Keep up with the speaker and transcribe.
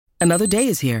Another day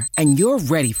is here, and you're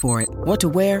ready for it. What to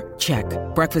wear? Check.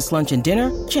 Breakfast, lunch, and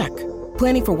dinner? Check.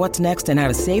 Planning for what's next and how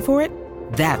to save for it?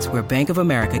 That's where Bank of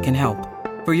America can help.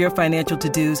 For your financial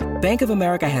to-dos, Bank of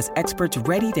America has experts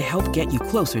ready to help get you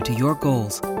closer to your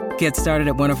goals. Get started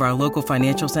at one of our local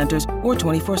financial centers or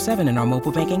 24/7 in our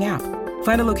mobile banking app.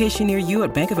 Find a location near you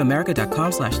at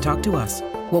bankofamerica.com/talktous.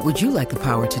 What would you like the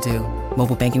power to do?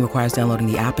 Mobile banking requires downloading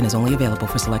the app and is only available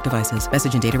for select devices.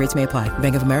 Message and data rates may apply.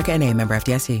 Bank of America N.A., member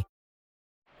FDIC.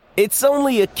 It's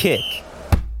only a kick,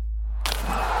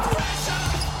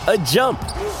 a jump,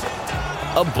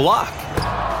 a block.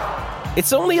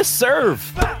 It's only a serve.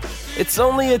 It's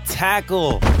only a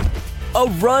tackle, a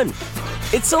run.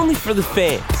 It's only for the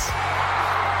fans.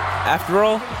 After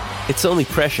all, it's only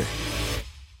pressure.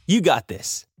 You got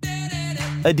this.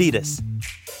 Adidas.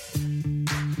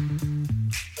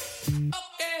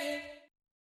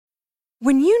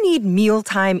 When you need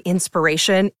mealtime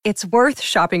inspiration, it's worth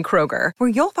shopping Kroger, where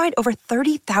you'll find over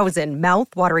 30,000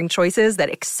 mouth-watering choices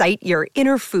that excite your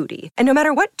inner foodie. And no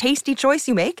matter what tasty choice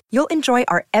you make, you'll enjoy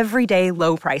our everyday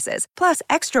low prices, plus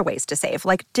extra ways to save,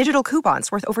 like digital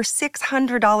coupons worth over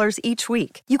 $600 each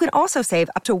week. You can also save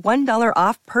up to $1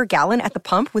 off per gallon at the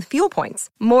pump with fuel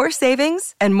points. More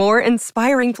savings and more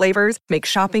inspiring flavors make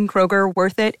shopping Kroger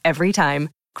worth it every time.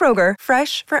 Kroger,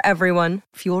 fresh for everyone.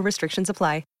 Fuel restrictions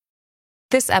apply.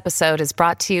 This episode is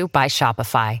brought to you by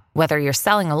Shopify. Whether you're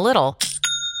selling a little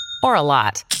or a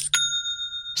lot,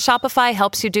 Shopify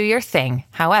helps you do your thing,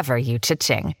 however you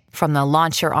cha-ching. From the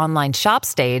launch your online shop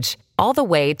stage, all the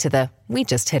way to the we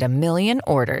just hit 1 million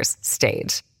orders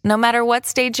stage. No matter what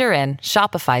stage you're in,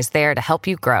 Shopify's there to help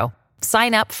you grow.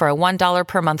 Sign up for a $1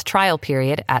 per month trial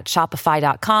period at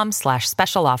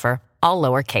shopify.com/special offer, all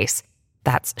lowercase.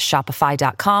 That's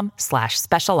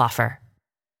shopify.com/special offer.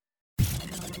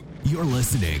 You're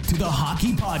listening to the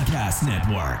Hockey Podcast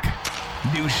Network.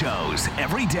 New shows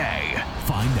every day.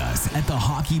 Find us at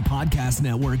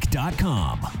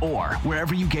thehockeypodcastnetwork.com or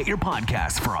wherever you get your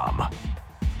podcasts from.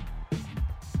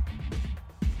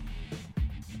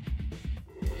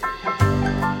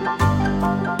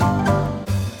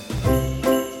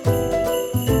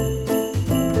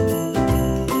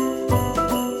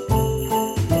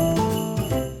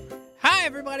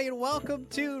 And welcome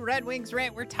to Red Wings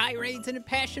Rant, where tirades and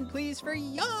impassioned pleas for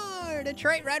your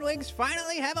Detroit Red Wings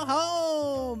finally have a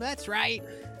home. That's right.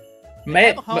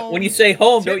 Man, but when you say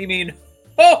home, don't you mean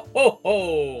ho, ho,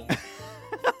 ho?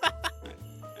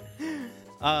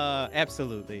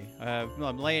 Absolutely.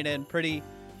 I'm laying in pretty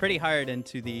hard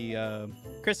into the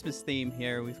Christmas theme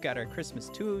here. We've got our Christmas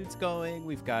tunes going.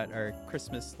 We've got our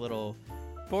Christmas little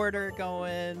border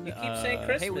going. You keep saying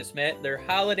Christmas, Matt. They're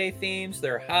holiday themes.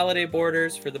 They're holiday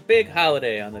borders for the big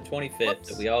holiday on the 25th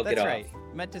that we all get off. That's right.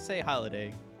 Meant to say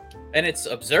holiday. And it's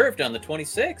observed on the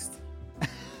 26th.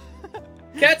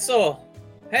 Ketzel,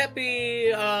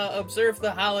 happy observe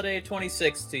the holiday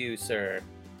 26th to you, sir.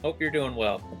 Hope you're doing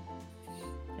well.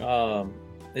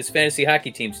 This fantasy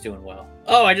hockey team's doing well.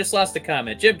 Oh, I just lost a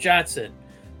comment. Jim Johnson.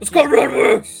 Let's go Red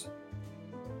Wings!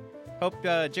 Hope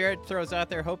Jared throws out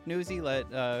there, hope Newsy let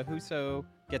Husso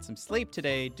get some sleep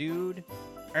today. Dude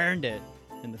earned it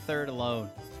in the third alone.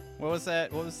 What was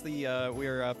that? What was the, we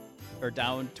were up or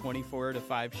down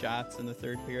 24-5 shots in the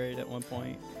third period at one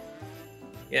point?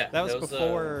 Yeah. That was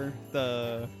before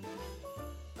the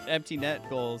empty net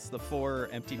goals, the 4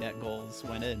 empty net goals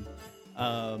went in.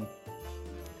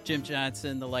 Jim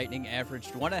Johnson, the Lightning,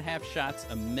 averaged 1.5 shots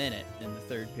a minute in the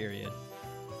third period.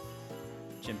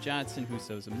 Jim Johnson,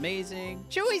 Husso's amazing.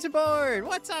 Chewy's aboard!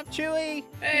 What's up, Chewy?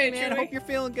 Hey, man, Chewy. I hope you're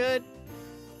feeling good.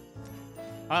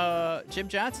 Jim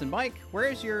Johnson, Mike,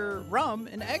 where's your rum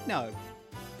and eggnog?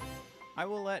 I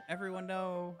will let everyone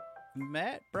know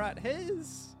Matt brought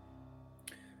his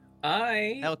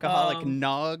alcoholic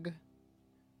nog.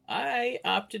 I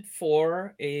opted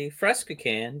for a Fresca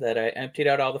can that I emptied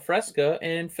out all the Fresca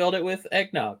and filled it with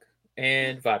eggnog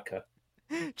and vodka.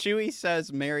 Chewy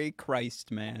says Merry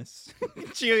Christ Mass.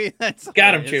 Chewy, that's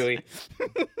got him, Chewy.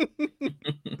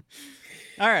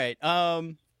 All right.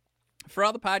 For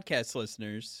all the podcast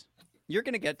listeners, you're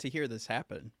going to get to hear this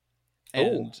happen.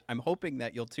 And I'm hoping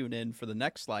that you'll tune in for the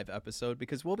next live episode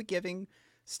because we'll be giving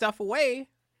stuff away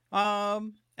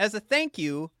as a thank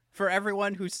you for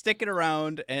everyone who's sticking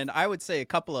around. And I would say a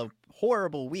couple of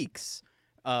horrible weeks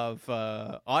of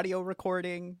audio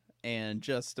recording and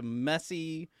just a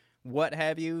messy what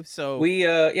have you. So we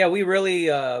really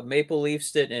Maple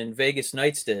Leafs it and Vegas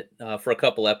Knights it for a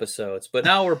couple episodes, but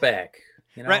now we're back.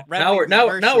 You know, now we're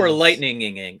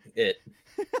lightninging it.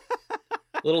 A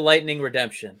little lightning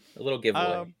redemption, a little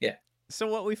giveaway. Yeah. So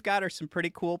what we've got are some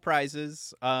pretty cool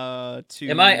prizes.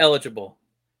 Am I eligible?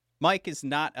 Mike is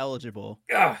not eligible.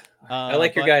 I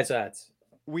like your guys' odds.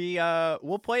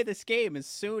 We'll play this game as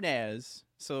soon as.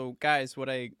 So, guys, what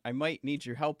I might need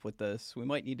your help with this. We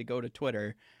might need to go to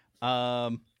Twitter.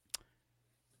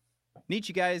 Need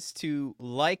you guys to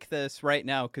like this right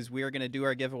now because we are going to do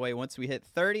our giveaway once we hit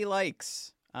 30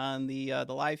 likes on the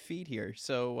live feed here.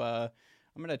 So I'm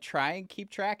going to try and keep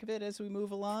track of it as we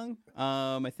move along.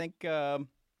 I think I'm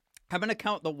going to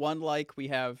count the one like we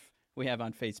have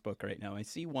on Facebook right now. I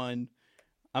see one.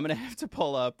 I'm going to have to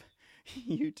pull up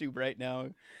YouTube right now,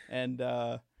 and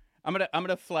I'm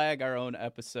gonna flag our own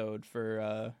episode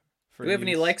for. Do we have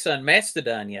any likes on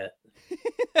Mastodon yet?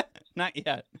 Not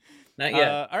yet. Not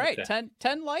yet. All right, okay.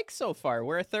 10 likes so far.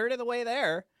 We're a third of the way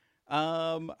there.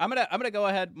 I'm gonna go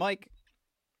ahead, Mike.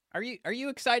 Are you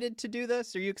excited to do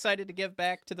this? Are you excited to give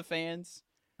back to the fans?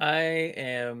 I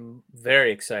am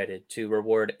very excited to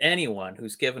reward anyone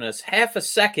who's given us half a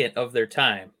second of their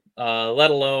time,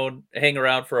 let alone hang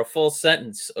around for a full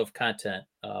sentence of content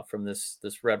from this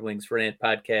Red Wings Rant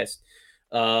podcast.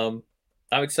 I'm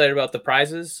excited about the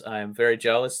prizes. I'm very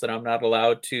jealous that I'm not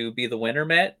allowed to be the winner,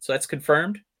 Matt. So that's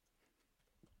confirmed.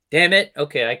 Damn it.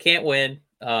 Okay, I can't win.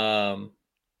 Not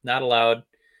allowed.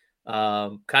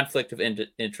 Conflict of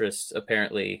interest,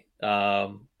 apparently.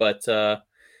 But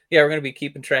yeah, we're going to be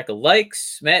keeping track of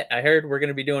likes. Matt, I heard we're going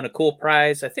to be doing a cool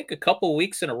prize, I think a couple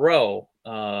weeks in a row,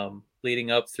 leading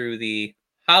up through the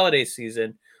holiday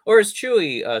season. Or as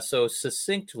Chewy so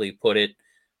succinctly put it,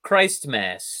 Christ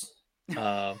Mass.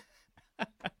 That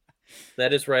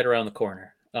is right around the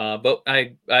corner. But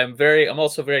I'm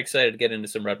also very excited to get into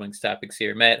some Red Wings topics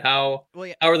here. Matt, how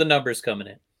are the numbers coming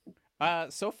in?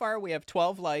 So far we have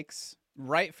 12 likes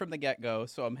right from the get-go,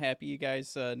 so I'm happy you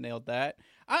guys nailed that.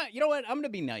 You know what? I'm gonna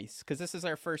be nice because this is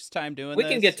our first time doing this.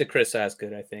 We can get to Chris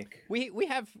Osgood, I think. We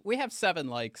have 7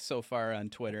 likes so far on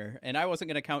Twitter, and I wasn't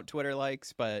gonna count Twitter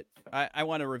likes, but I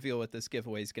want to reveal what this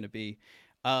giveaway is gonna be.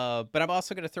 But I'm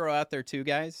also gonna throw out there too,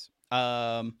 guys.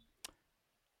 I'm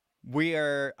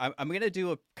gonna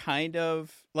do a kind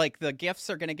of like the gifts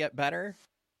are gonna get better,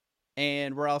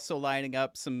 and we're also lining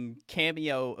up some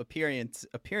cameo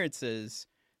appearances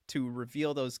to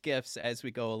reveal those gifts as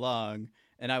we go along.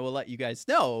 And I will let you guys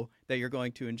know that you're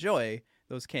going to enjoy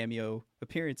those cameo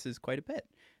appearances quite a bit.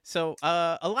 So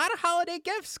a lot of holiday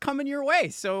gifts coming your way.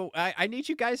 So I need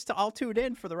you guys to all tune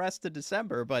in for the rest of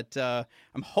December. But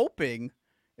I'm hoping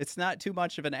it's not too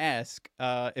much of an ask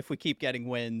if we keep getting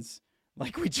wins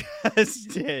like we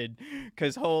just did.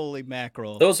 Because holy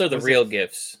mackerel. Those are the real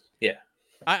gifts. Yeah.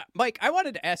 Mike, I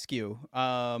wanted to ask you,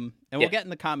 and we'll get in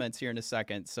the comments here in a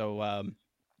second. So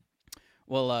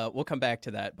we'll come back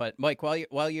to that. But Mike,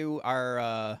 while you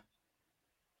are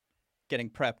getting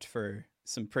prepped for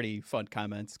some pretty fun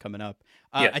comments coming up,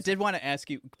 yes. I did want to ask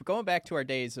you, going back to our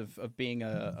days of being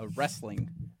a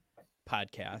wrestling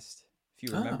podcast, if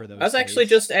you remember those. I was actually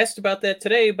just asked about that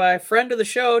today by a friend of the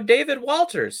show, David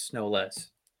Walters, no less.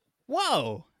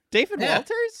 Whoa, David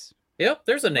Walters? Yep,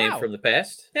 there's a name from the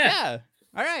past. Yeah.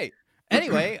 All right.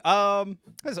 Anyway,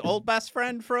 his old best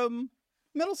friend from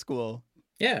middle school.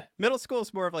 Yeah. Middle school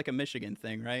is more of like a Michigan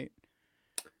thing, right?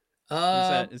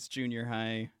 It's junior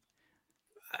high.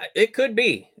 It could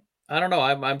be. I don't know.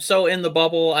 I'm so in the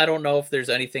bubble. I don't know if there's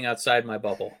anything outside my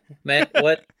bubble. Matt,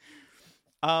 what?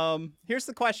 Here's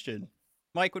the question.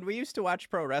 Mike, when we used to watch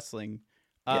pro wrestling,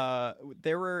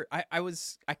 there were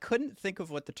I couldn't think of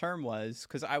what the term was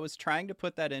because I was trying to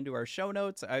put that into our show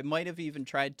notes. I might have even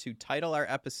tried to title our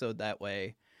episode that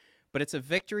way, but it's a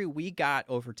victory we got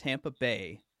over Tampa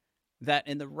Bay that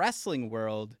in the wrestling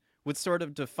world would sort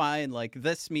of define like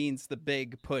this means the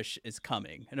big push is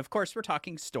coming. And of course we're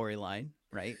talking storyline,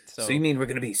 right? So you mean we're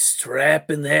going to be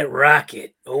strapping that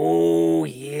rocket? Oh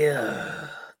yeah.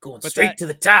 Going straight to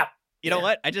the top. You know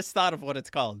what? I just thought of what it's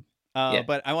called.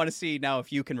 But I want to see now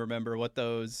if you can remember what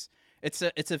those. It's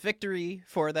a victory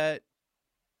for that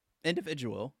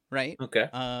individual, right? Okay.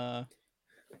 And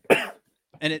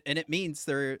it means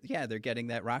they're getting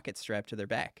that rocket strapped to their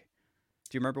back.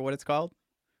 Do you remember what it's called?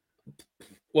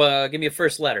 Well, give me a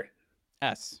first letter.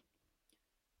 S.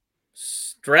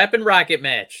 Strapping rocket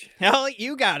match. Hell,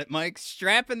 you got it, Mike.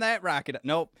 Strapping that rocket.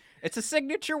 Nope. It's a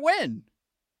signature win.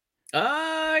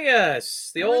 Ah,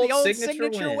 yes. The old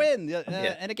signature win.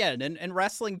 And again, in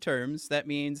wrestling terms, that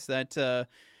means that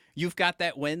you've got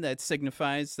that win that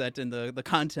signifies that in the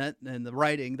content and the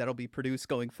writing that'll be produced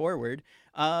going forward,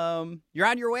 you're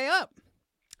on your way up.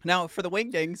 Now, for the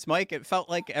Wingdings, Mike, it felt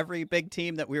like every big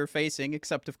team that we were facing,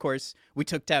 except, of course, we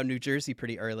took down New Jersey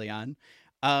pretty early on.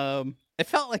 It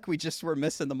felt like we just were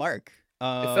missing the mark.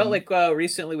 It felt like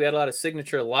recently we had a lot of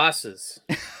signature losses.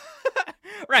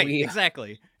 Right,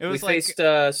 exactly. It was we faced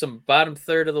some bottom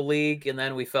third of the league, and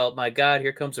then we felt, my God,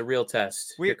 here comes a real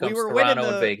test. Here comes Toronto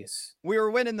and Vegas. We were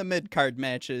winning the mid-card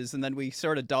matches, and then we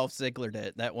sort of Dolph Zigglered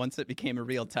it, that once it became a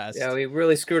real test. Yeah, we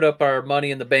really screwed up our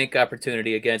Money in the Bank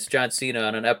opportunity against John Cena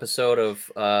on an episode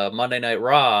of Monday Night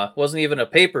Raw. It wasn't even a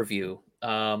pay-per-view,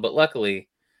 but luckily,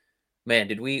 man,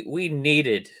 did we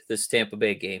needed this Tampa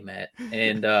Bay game, Matt.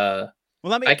 And well,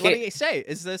 let me say,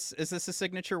 is this a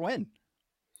signature win?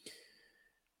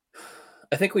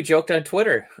 I think we joked on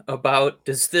Twitter about,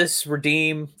 does this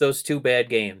redeem those two bad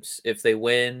games if they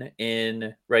win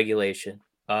in regulation?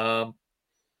 I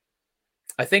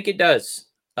think it does.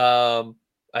 I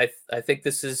think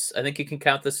you can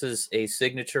count this as a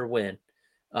signature win.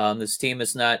 This team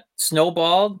is not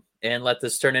snowballed and let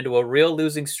this turn into a real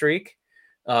losing streak.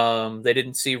 They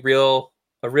didn't see a real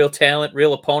talent,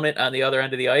 real opponent on the other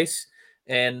end of the ice,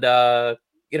 and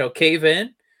cave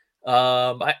in.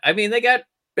 I mean, they got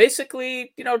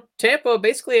basically, Tampa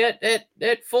basically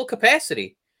at full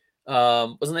capacity.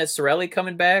 Wasn't that Cirelli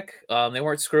coming back? They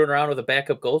weren't screwing around with a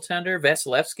backup goaltender.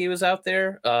 Vasilevsky was out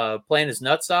there playing his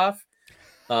nuts off.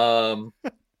 The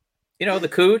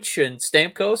Cooch and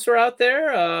Stamkos were out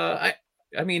there. I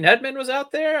mean, Hedman was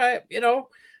out there.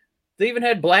 They even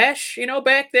had Blash,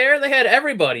 back there. They had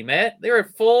everybody, Matt. They were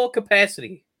at full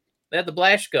capacity. They had the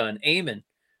Blash gun aiming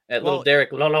at little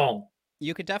Derek Lalonde.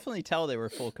 You could definitely tell they were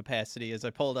full capacity as I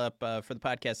pulled up for the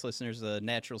podcast listeners a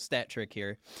natural stat trick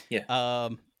here. Yeah.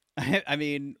 I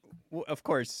mean, of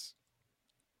course,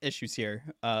 issues here.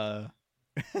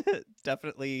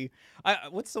 Definitely.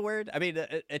 What's the word? I mean,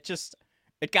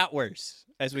 it got worse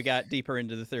as we got deeper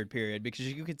into the third period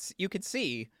because you could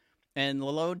see, and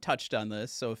Lalonde touched on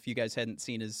this. So if you guys hadn't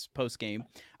seen his post game,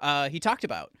 he talked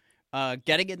about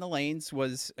getting in the lanes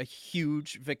was a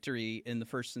huge victory in the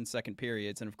first and second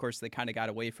periods. And of course, they kind of got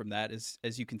away from that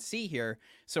as you can see here.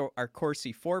 So our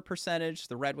Corsi for percentage,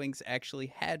 the Red Wings actually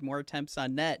had more attempts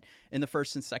on net in the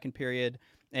first and second period.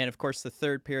 And of course, the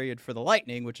third period for the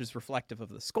Lightning, which is reflective of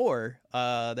the score,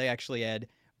 they actually had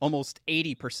almost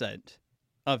 80%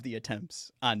 of the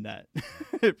attempts on net.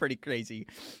 Pretty crazy.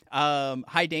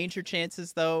 High danger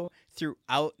chances, though,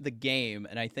 throughout the game.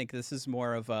 And I think this is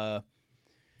more of a,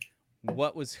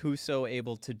 what was Husso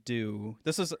able to do?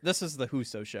 This is the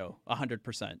Husso show,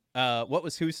 100%. What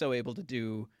was Husso able to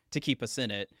do to keep us in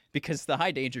it? Because the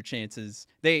high danger chances,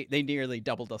 they nearly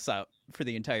doubled us out for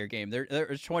the entire game. There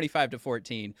was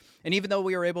 25-14, and even though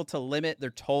we were able to limit their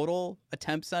total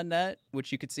attempts on net,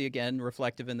 which you could see again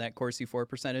reflective in that Corsi for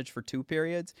percentage for 2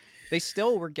 periods, they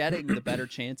still were getting the better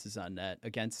chances on net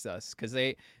against us because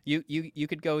you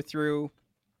could go through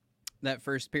that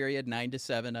first period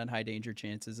 9-7 on high danger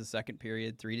chances, the second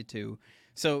period 3-2.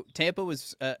 So Tampa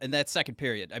was in that second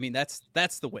period. I mean, that's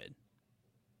the win,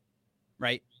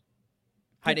 right?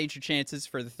 High danger chances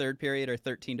for the third period are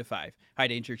 13-5. High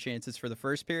danger chances for the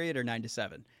first period are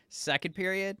 9-7. Second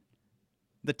period,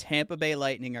 the Tampa Bay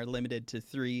Lightning are limited to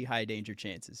 3 high danger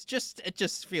chances. It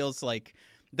just feels like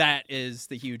that is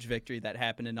the huge victory that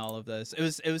happened in all of this.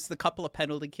 It was the couple of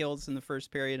penalty kills in the first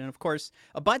period, and of course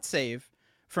a butt save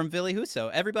from Ville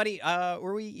Husso. Everybody,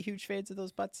 were we huge fans of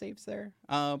those butt saves there?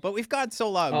 But we've gone so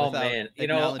long. Oh without man,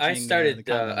 I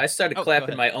started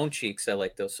clapping my own cheeks. I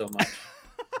like those so much.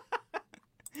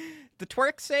 The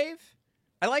twerk save,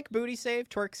 I like booty save.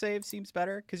 Twerk save seems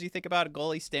better because you think about a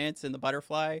goalie stance and the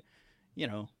butterfly.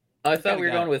 I thought we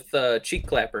were going with cheek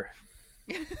clapper.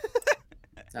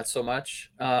 Not so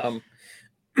much. No,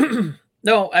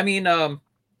 I mean,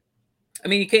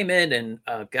 you came in and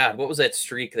God, what was that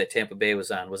streak that Tampa Bay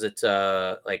was on? Was it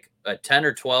like a 10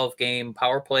 or 12 game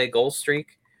power play goal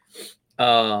streak?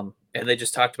 And they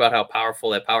just talked about how powerful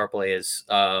that power play is,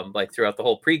 like throughout the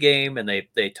whole pregame, and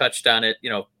they touched on it,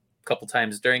 a couple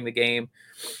times during the game.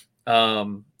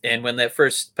 And when that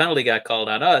first penalty got called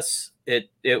on us,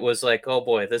 it was like, oh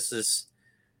boy, this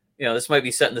might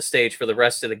be setting the stage for the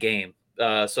rest of the game.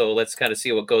 So let's kind of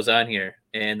see what goes on here.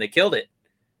 And they killed it.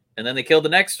 And then they killed the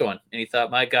next one, and he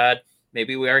thought, "My God,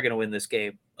 maybe we are going to win this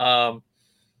game." But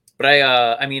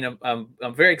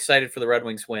I'm very excited for the Red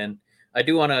Wings win. I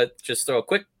do want to just throw a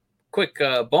quick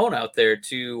bone out there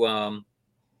to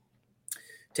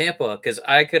Tampa because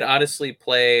I could honestly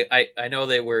play. I know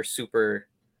they were super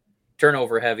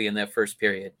turnover heavy in that first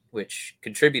period, which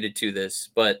contributed to this,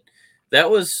 but that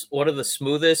was one of the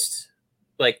smoothest,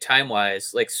 like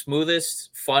time-wise, like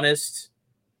smoothest, funnest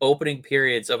opening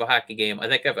periods of a hockey game I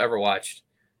think I've ever watched.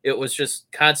 It was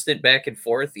just constant back and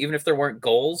forth, even if there weren't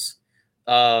goals.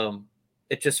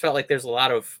 It just felt like there's a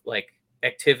lot of like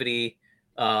activity,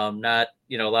 not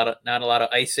a lot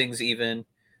of icings even.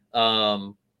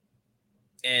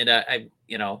 And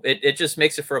it just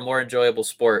makes it for a more enjoyable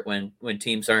sport when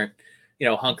teams aren't,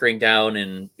 hunkering down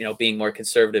and, being more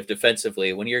conservative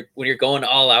defensively. When you're going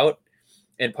all out,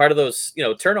 and part of those,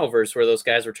 turnovers where those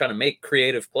guys were trying to make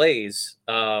creative plays,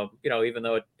 even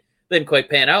though it didn't quite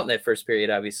pan out in that first period,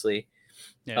 obviously.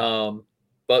 Yeah.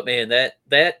 But man,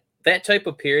 that type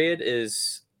of period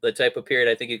is the type of period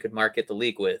I think you could market the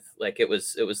league with. Like it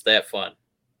was that fun.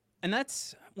 And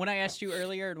that's when I asked you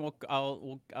earlier, and I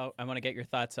want to get your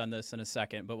thoughts on this in a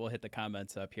second, but we'll hit the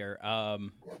comments up here.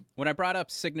 When I brought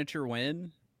up signature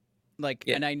win,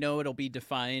 and I know it'll be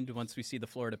defined once we see the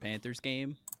Florida Panthers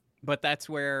game, but that's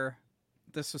where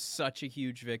this was such a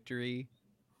huge victory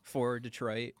for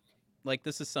Detroit. Like,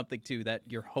 this is something, too, that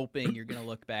you're hoping you're going to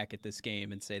look back at this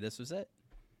game and say, this was it.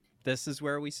 This is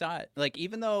where we saw it. Like,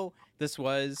 even though this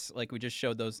was, like, we just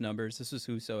showed those numbers, this was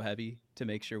Husso heavy to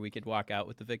make sure we could walk out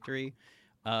with the victory.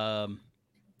 And,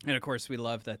 of course, we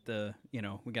love that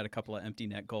we got a couple of empty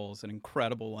net goals. An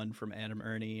incredible one from Adam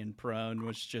Ernie, and Perron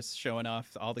was just showing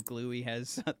off all the glue he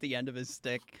has at the end of his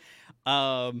stick.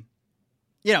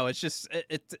 It's just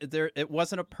it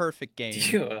wasn't a perfect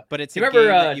game, but it's a game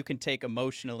that you can take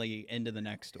emotionally into the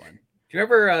next one. Do you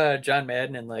remember John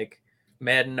Madden in like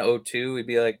Madden 02? He'd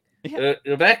be like,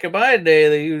 back in my day,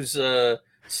 they used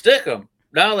stick 'em.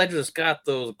 Now they just got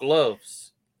those gloves.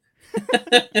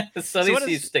 so they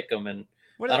use stick 'em, and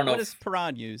I don't know. What does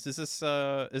Perron use? Is this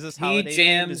holiday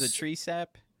themed? Is it tree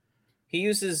sap? He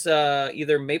uses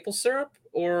either maple syrup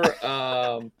or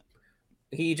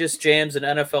he just jams an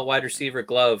NFL wide receiver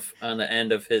glove on the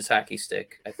end of his hockey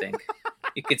stick, I think.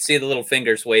 You could see the little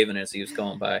fingers waving as he was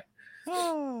going by.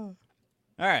 Oh.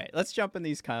 All right, let's jump in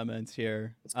these comments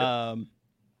here.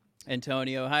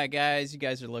 Antonio, hi, guys. You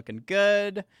guys are looking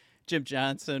good. Jim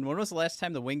Johnson, when was the last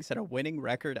time the Wings had a winning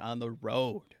record on the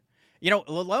road?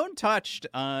 Lalone touched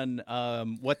on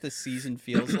what this season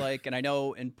feels like, and I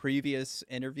know in previous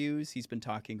interviews he's been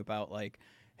talking about, like,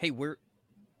 hey, we're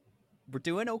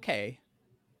doing okay,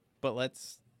 but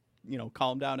let's,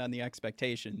 calm down on the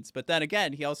expectations. But then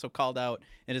again, he also called out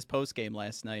in his post game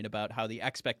last night about how the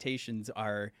expectations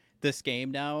are this game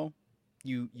now,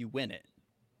 you win it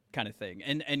kind of thing.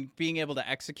 And being able to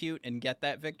execute and get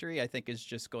that victory, I think, is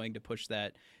just going to push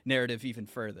that narrative even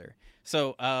further.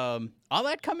 So all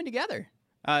that coming together.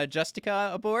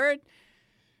 Justica aboard.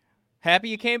 Happy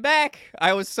you came back.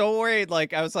 I was so worried.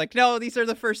 Like, I was like, no, these are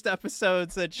the first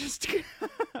episodes that just,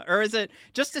 or is it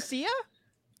just to see ya?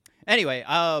 Anyway,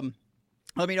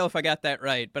 let me know if I got that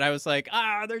right. But I was like,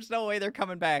 there's no way they're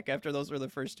coming back after those were the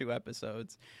first two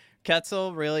episodes.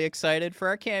 Ketzel, really excited for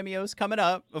our cameos coming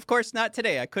up. Of course, not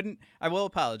today. I will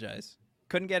apologize.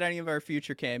 Couldn't get any of our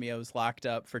future cameos locked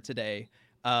up for today.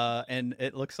 And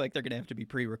it looks like they're going to have to be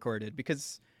pre-recorded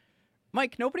because,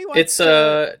 Mike, nobody wants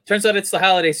turns out it's the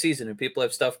holiday season and people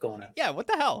have stuff going on. Yeah, what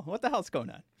the hell? What the hell's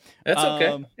going on? That's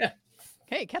okay. Yeah.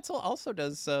 Hey, Ketzel also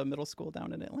does middle school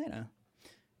down in Atlanta.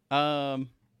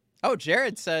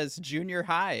 Jared says junior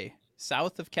high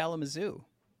south of Kalamazoo.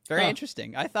 Very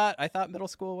interesting. I thought middle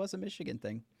school was a Michigan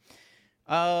thing.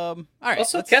 All right.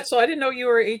 Also, Ketzel, I didn't know you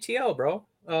were ATL,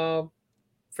 bro.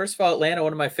 First of all, Atlanta,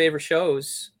 one of my favorite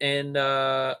shows, and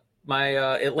my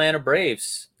Atlanta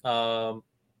Braves.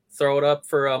 Throw it up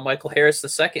for Michael Harris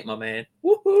II, my man.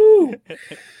 Woohoo!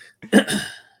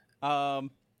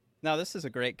 Now this is a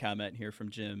great comment here from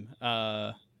Jim.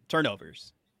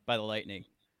 Turnovers by the Lightning.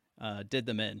 Did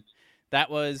them in. That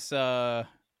was, I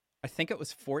think it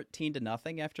was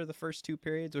 14-0 after the first two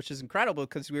periods, which is incredible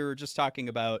because we were just talking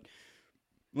about,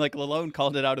 like, Lalone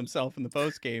called it out himself in the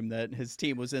post game that his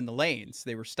team was in the lanes.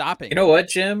 They were stopping. You know what,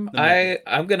 Jim?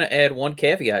 I'm going to add one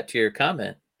caveat to your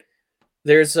comment.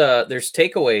 There's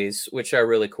takeaways, which are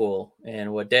really cool,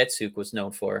 and what Datsuk was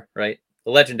known for, right?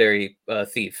 The legendary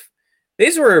thief.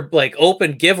 These were like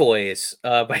open giveaways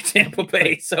by Tampa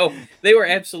Bay, so they were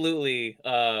absolutely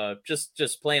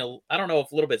just playing. I don't know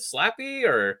if a little bit sloppy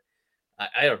or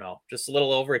I don't know, just a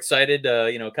little overexcited.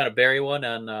 Kind of bury one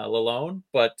on Lalone,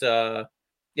 but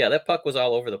yeah, that puck was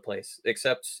all over the place,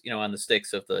 except on the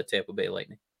sticks of the Tampa Bay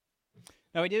Lightning.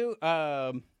 Now we do.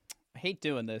 I hate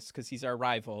doing this because he's our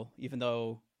rival, even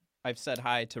though I've said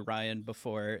hi to Ryan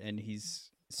before, and he's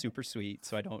super sweet,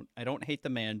 so I don't hate the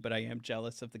man, but I am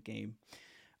jealous of the game.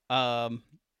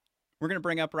 We're gonna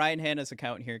bring up Ryan Hanna's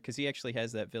account here because he actually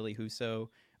has that Ville Husso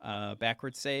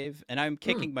backwards save, and I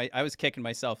was kicking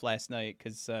myself last night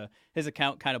because his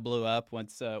account kind of blew up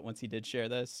once he did share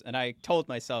this, and I told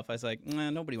myself, I was like,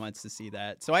 nobody wants to see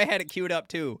that, so I had it queued up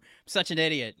too. I'm such an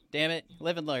idiot. Damn it.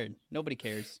 Live and learn. Nobody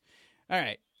cares. All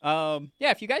right.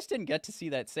 Yeah, if you guys didn't get to see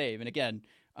that save, and again,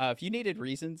 If you needed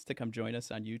reasons to come join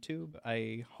us on YouTube,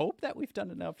 I hope that we've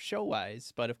done enough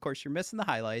show-wise. But of course, you're missing the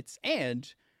highlights,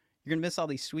 and you're gonna miss all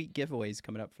these sweet giveaways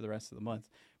coming up for the rest of the month.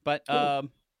 But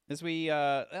as we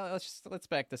let's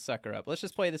back this sucker up. Let's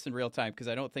just play this in real time because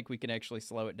I don't think we can actually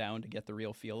slow it down to get the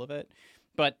real feel of it.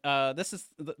 But this is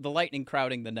the Lightning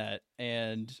crowding the net,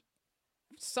 and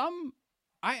so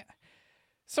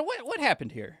what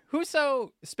happened here?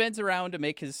 Husso spins around to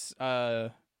make his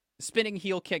spinning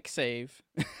heel kick save.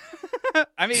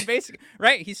 I mean, basically,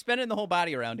 right? He's spinning the whole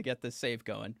body around to get this save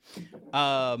going.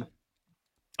 Oh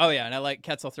yeah, and I like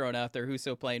Ketzel throwing out there.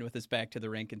 Husso playing with his back to the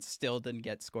rink and still didn't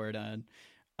get scored on.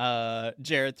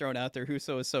 Jared thrown out there.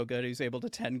 Husso is so good. He was able to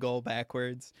 10-goal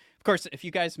backwards. Of course, if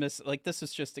you guys miss, like, this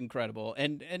is just incredible.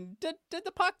 And did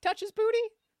the puck touch his booty?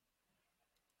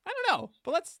 I don't know,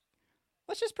 but let's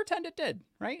just pretend it did,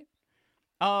 right?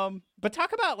 But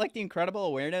talk about like the incredible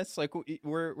awareness. Like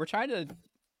we're trying to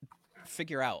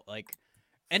figure out like,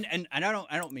 and I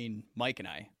don't mean Mike and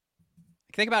I.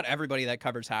 Think about everybody that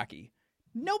covers hockey.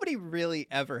 Nobody really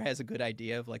ever has a good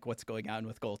idea of like what's going on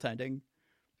with goaltending,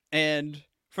 and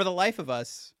for the life of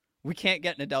us, we can't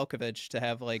get Nedeljkovic to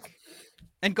have like,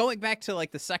 and going back to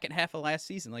like the second half of last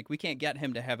season, like we can't get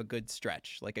him to have a good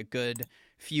stretch, like a good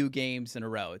few games in a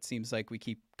row. It seems like we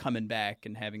keep coming back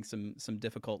and having some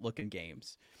difficult looking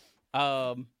games.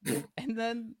 And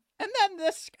then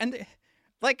this, and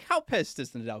like how pissed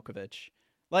is Nedeljkovic?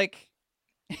 Like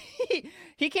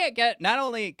he can't get not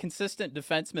only consistent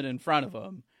defensemen in front of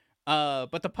him,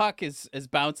 but the puck is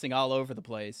bouncing all over the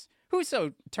place.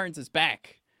 Husso turns his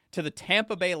back to the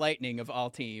Tampa Bay Lightning of all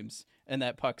teams, and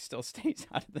that puck still stays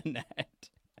out of the net.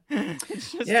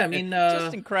 It's just, yeah, I mean,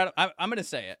 just incredible. I'm going to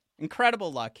say it.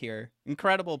 Incredible luck here.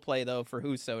 Incredible play, though, for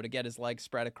Husso to get his legs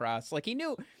spread across. Like, he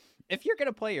knew if you're going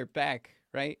to play your back,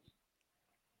 right,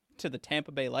 to the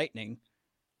Tampa Bay Lightning,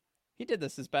 he did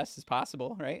this as best as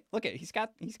possible, right? Look at he's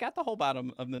got the whole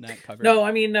bottom of the net covered. No,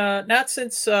 I mean not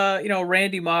since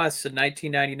Randy Moss in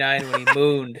 1999 when he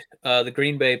mooned the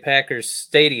Green Bay Packers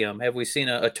stadium have we seen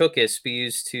a Tukis be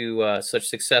used to such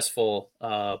successful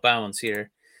bounds here.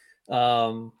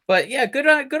 But yeah, good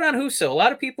on Husso. A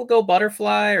lot of people go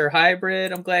butterfly or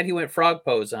hybrid. I'm glad he went frog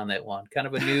pose on that one. Kind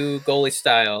of a new goalie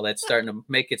style that's starting to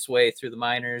make its way through the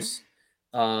minors.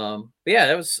 But yeah,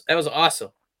 that was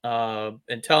awesome.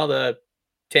 And tell the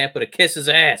Tampa to kiss his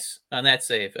ass on that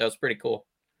save. That was pretty cool.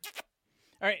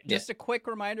 All right, just a quick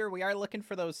reminder: we are looking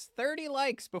for those 30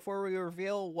 likes before we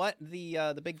reveal what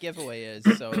the big giveaway is.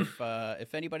 So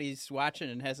if anybody's watching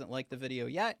and hasn't liked the video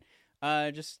yet,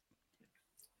 just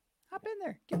hop in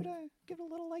there, give it a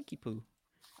little likey poo.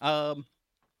 Oh,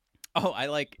 I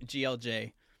like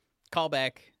GLJ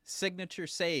callback signature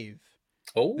save.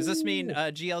 Oh, does this mean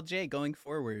GLJ going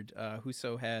forward?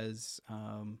 Husso has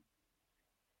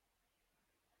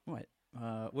what?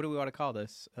 What do we want to call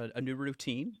this? A new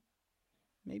routine?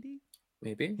 Maybe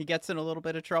he gets in a little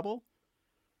bit of trouble.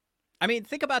 I mean,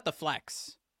 think about the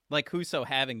flex. Like Husso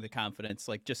having the confidence,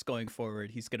 like just going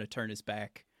forward, he's going to turn his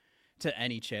back to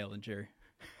any challenger.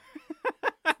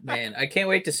 Man, I can't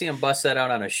wait to see him bust that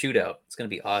out on a shootout. It's going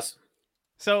to be awesome.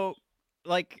 So,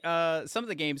 like, some of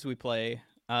the games we play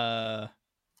are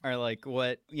like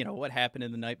what happened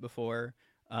in the night before.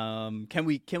 Can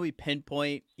we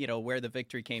pinpoint, where the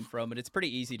victory came from? And it's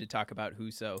pretty easy to talk about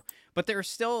Husso, but there are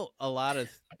still a lot of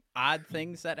odd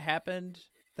things that happened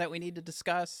that we need to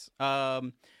discuss.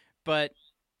 But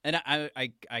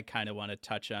I kind of want to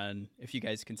touch on, if you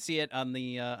guys can see it on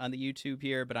the YouTube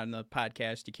here, but on the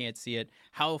podcast you can't see it,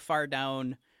 how far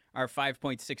down our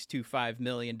 $5.625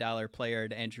 million player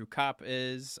Andrew Kopp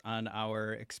is on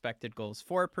our expected goals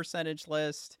for percentage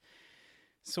list.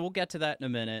 So we'll get to that in a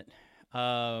minute.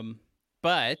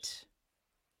 But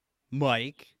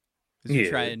Mike, as we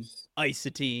try and ice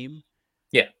a team.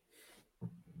 Yeah.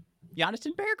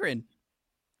 Jonathan Berggren,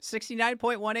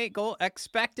 69.18 goal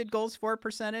expected goals for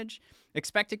percentage.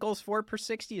 Expected goals for per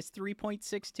 60 is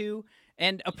 3.62,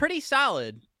 and a pretty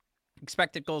solid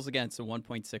expected goals against a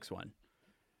 1.61.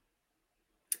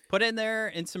 Put in there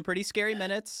in some pretty scary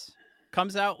minutes.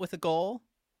 Comes out with a goal.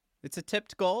 It's a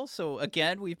tipped goal. So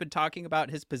again, we've been talking about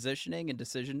his positioning and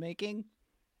decision making.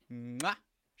 Mwah!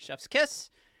 Chef's kiss.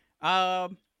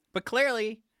 But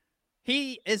clearly,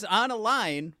 he is on a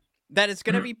line that is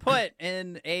going to be put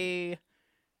in a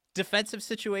defensive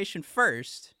situation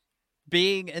first,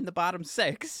 being in the bottom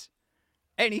six,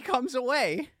 and he comes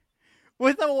away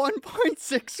with a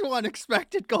 1.61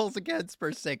 expected goals against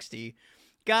per 60.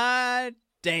 God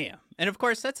damn. And of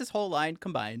course, that's his whole line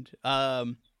combined.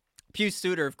 Pius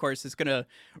Suter, of course, is going to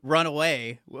run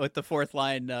away with the fourth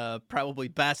line, probably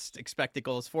best expected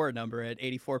goals for number at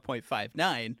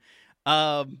 84.59.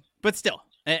 But still,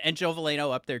 and Joe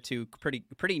Veleno up there too,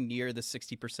 pretty near the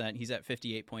 60%. He's at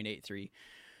 58.83.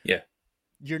 Yeah.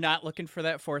 You're not looking for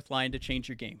that fourth line to change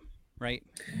your game, right?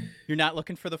 You're not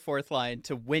looking for the fourth line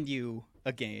to win you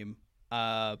a game.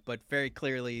 But very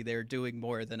clearly they're doing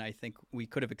more than I think we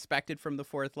could have expected from the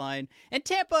fourth line. And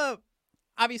Tampa,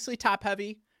 obviously top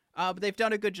heavy, but they've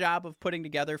done a good job of putting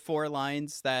together four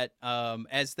lines that,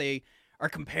 as they are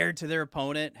compared to their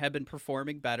opponent, have been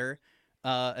performing better.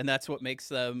 And that's what makes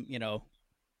them,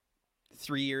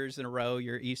 3 years in a row,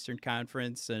 your Eastern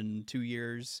Conference, and 2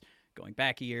 years going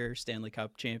back a year, Stanley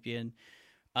Cup champion.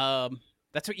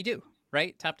 That's what you do,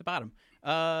 right? Top to bottom.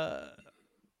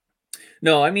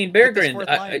 No, I mean,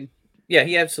 Berggren, yeah,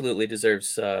 he absolutely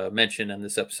deserves mention in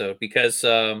this episode because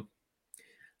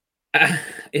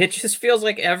it just feels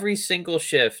like every single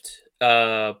shift,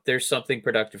 there's something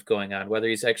productive going on, whether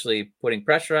he's actually putting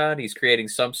pressure on, he's creating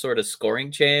some sort of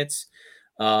scoring chance.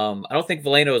 I don't think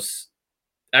Veleno's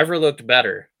ever looked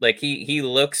better. Like he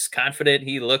looks confident.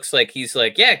 He looks like he's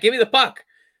like, yeah, give me the puck.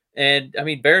 And I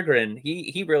mean, Berggren,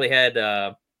 he really had.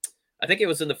 I think it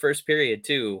was in the first period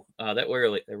too. That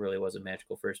really was a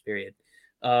magical first period.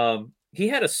 He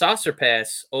had a saucer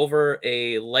pass over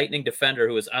a Lightning defender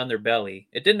who was on their belly.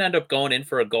 It didn't end up going in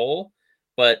for a goal,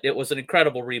 but it was an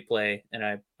incredible replay,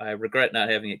 and I regret not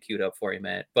having it queued up for you,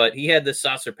 Matt. But he had this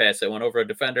saucer pass that went over a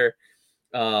defender.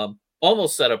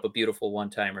 Almost set up a beautiful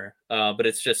one-timer, but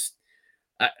it's just,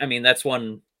 I mean, that's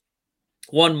one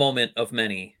moment of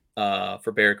many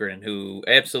for Berggren, who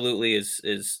absolutely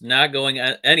is not going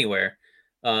anywhere,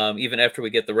 even after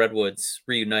we get the Redwoods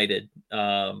reunited.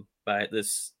 By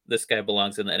this guy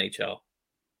belongs in the NHL.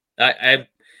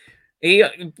 He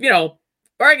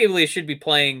arguably should be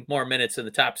playing more minutes in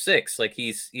the top six. Like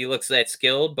he looks that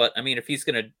skilled, but I mean, if he's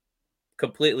going to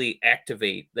completely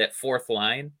activate that fourth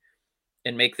line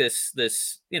and make this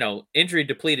injury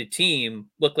depleted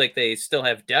team look like they still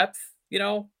have depth,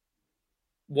 1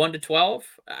 to 12,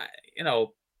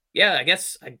 yeah, I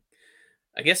guess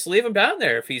leave him down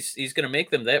there if he's going to make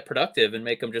them that productive and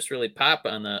make them just really pop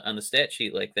on the stat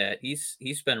sheet like that.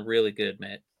 He's been really good,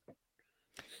 Matt.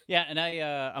 Yeah, and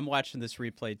I'm watching this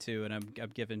replay too, and I'm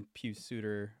giving Pew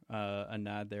Suter a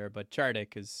nod there, but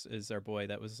Chardik is our boy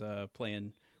that was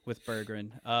playing with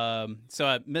Berggren. So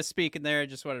I misspeaking there. I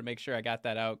just wanted to make sure I got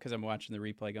that out because I'm watching the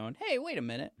replay going, hey, wait a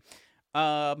minute.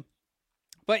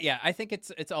 But yeah, I think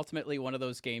it's ultimately one of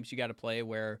those games you got to play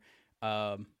where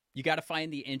you got to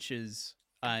find the inches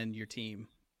on your team.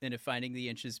 And if finding the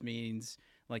inches means,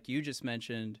 like you just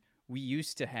mentioned, we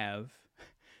used to have,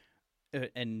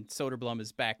 and Soderblom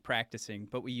is back practicing,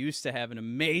 but we used to have an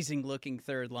amazing looking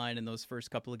third line in those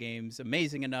first couple of games.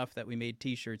 Amazing enough that we made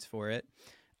T-shirts for it.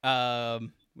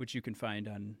 Which you can find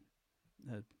on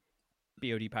the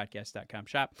bodpodcast.com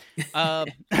shop.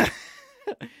 The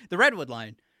Redwood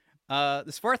line,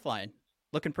 this fourth line,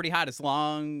 looking pretty hot as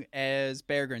long as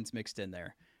Berggren's mixed in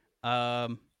there.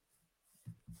 We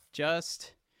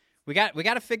got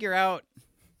to figure out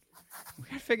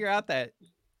that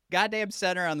goddamn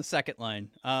center on the second line.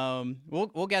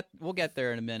 We'll get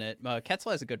there in a minute.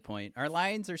 Ketzel has a good point. Our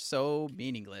lines are so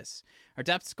meaningless. Our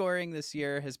depth scoring this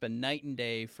year has been night and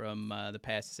day from the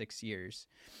past 6 years.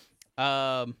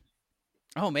 Oh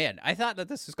man, I thought that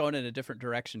this was going in a different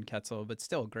direction, Ketzel, but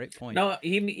still a great point. No,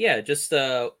 just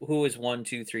who is 1,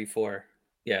 2, 3, 4.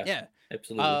 Yeah,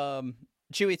 absolutely.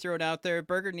 Chewy throwing out there.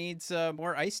 Berger needs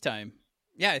more ice time.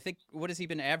 Yeah, I think, what has he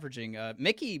been averaging?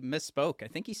 Mickey misspoke. I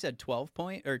think he said 12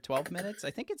 minutes.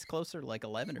 I think it's closer to like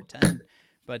 11 or 10.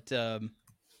 But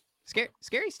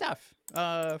scary stuff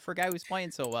for a guy who's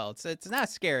playing so well. It's not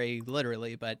scary,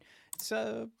 literally, but it's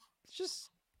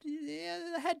just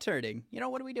head turning.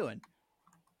 What are we doing?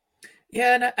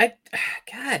 Yeah, and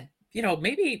God,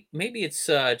 maybe it's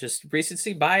just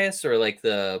recency bias or like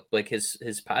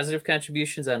his positive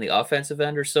contributions on the offensive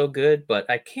end are so good, but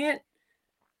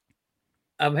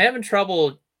I'm having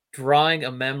trouble drawing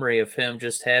a memory of him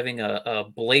just having a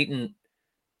blatant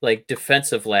like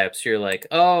defensive lapse. You're like,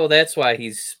 oh, that's why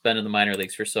he's been in the minor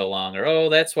leagues for so long, or oh,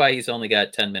 that's why he's only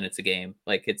got 10 minutes a game.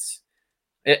 Like is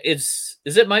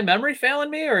it my memory failing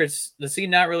me, or does he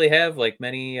not really have like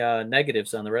many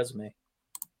negatives on the resume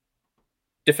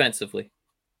defensively?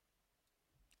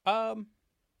 All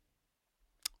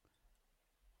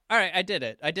right, I did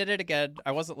it again.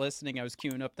 I wasn't listening. I was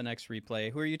queuing up the next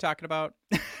replay. Who are you talking about?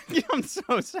 I'm so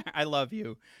sorry. I love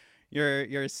you.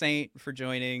 You're a saint for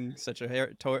joining such a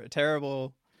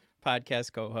terrible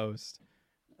podcast co-host.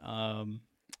 Hi,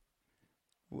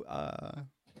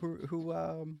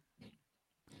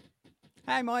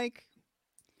 Mike.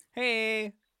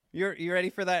 Hey. You ready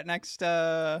for that next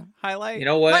highlight? You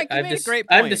know what? Mike, you made a great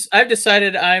point. I've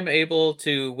decided I'm able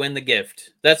to win the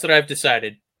gift. That's what I've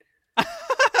decided. All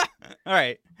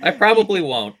right. I probably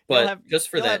won't, but just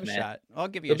for that, Matt. Shot. I'll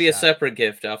give you It'll be a separate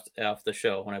gift off the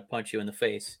show when I punch you in the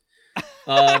face.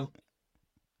 God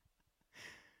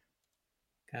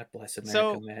bless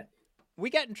America, Matt. We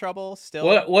get in trouble still.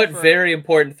 What very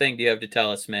important thing do you have to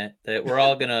tell us, Matt, that we're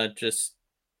all gonna just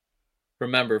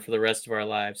remember for the rest of our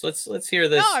lives? Let's hear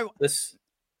this. No,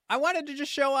 I wanted to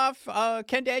just show off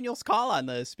Ken Daniels' call on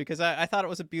this because I thought it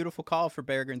was a beautiful call for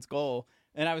Berggren's goal.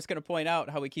 And I was going to point out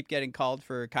how we keep getting called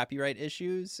for copyright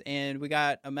issues. And we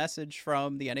got a message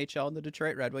from the NHL and the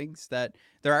Detroit Red Wings that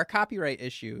there are copyright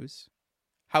issues.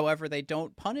 However, they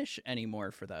don't punish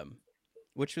anymore for them,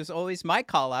 which was always my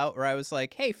call out where I was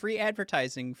like, hey, free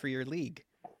advertising for your league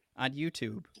on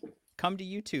YouTube. Come to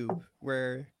YouTube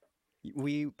where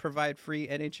we provide free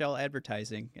NHL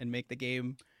advertising and make the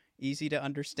game easy to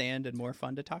understand and more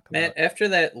fun to talk about. Matt, after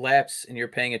that lapse and you're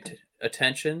paying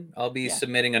attention, I'll be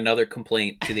submitting another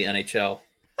complaint to the NHL.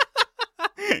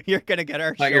 You're going to get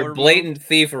our show your blatant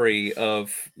thievery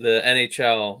of the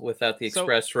NHL without the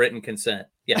express written consent.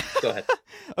 Yeah, go ahead.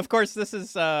 Of course, this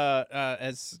is,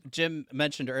 as Jim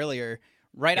mentioned earlier,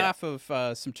 off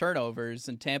of some turnovers,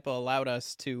 and Tampa allowed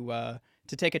us to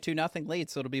take a 2-0 lead.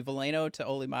 So it'll be Veleno to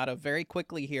Olimata very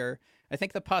quickly here. I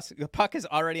think the puck is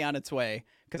already on its way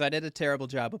because I did a terrible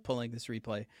job of pulling this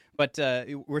replay. But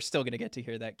we're still going to get to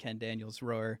hear that Ken Daniels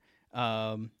roar.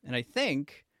 And I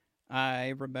think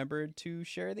I remembered to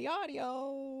share the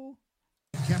audio.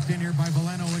 Kept in here by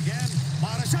Veleno again.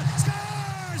 Mata shot.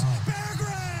 Scores!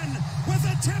 Berggren with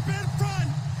a tip in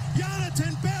front.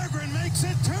 Jonathan Berggren makes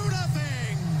it 2-0.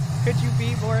 Could you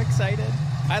be more excited?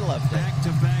 I love that.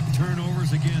 Back-to-back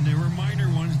turnovers again. They were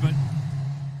minor ones, but...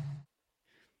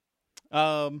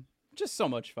 just so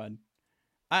much fun.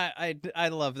 I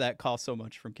love that call so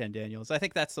much from Ken Daniels. I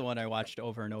think that's the one I watched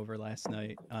over and over last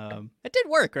night. It did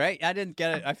work, right? I didn't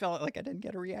get it. I felt like I didn't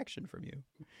get a reaction from you.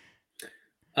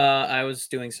 I was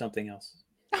doing something else.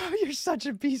 Oh, you're such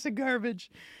a piece of garbage.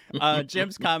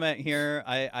 Jim's comment here.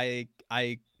 I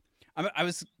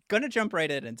was gonna jump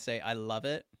right in and say I love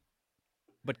it,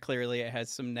 but clearly it has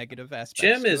some negative aspects.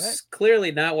 Jim has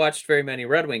clearly not watched very many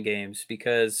Red Wing games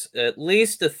because at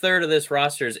least a third of this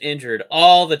roster is injured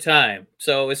all the time.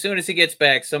 So as soon as he gets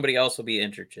back, somebody else will be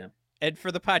injured, Jim. And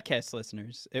for the podcast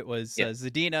listeners, it was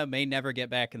Zadina may never get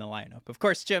back in the lineup. Of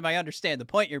course, Jim, I understand the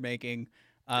point you're making.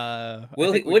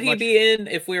 Would he be in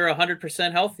if we were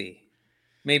 100% healthy?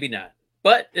 Maybe not.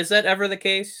 But is that ever the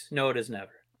case? No, it is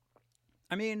never.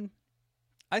 I mean,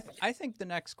 I think the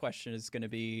next question is going to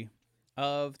be,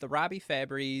 of the Robbie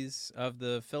Fabbris, of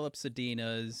the Philip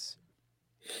Zadinas,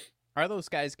 are those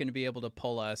guys going to be able to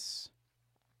pull us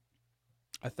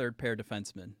a third pair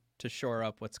defenseman to shore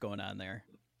up what's going on there?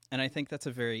 And I think that's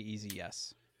a very easy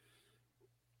yes.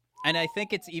 And I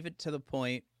think it's even to the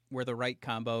point where the right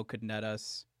combo could net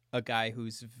us a guy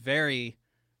who's very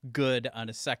good on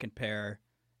a second pair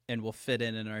and will fit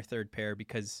in our third pair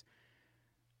because,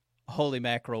 holy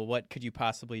mackerel, what could you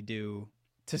possibly do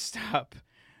to stop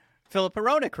Philip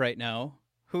Hronek right now,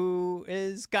 who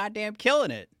is goddamn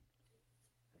killing it?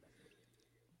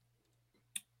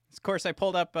 Of course, I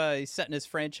pulled up, he's setting his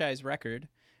franchise record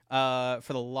for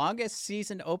the longest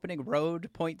season opening road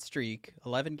point streak,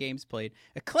 11 games played,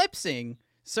 eclipsing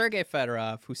Sergei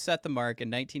Fedorov, who set the mark in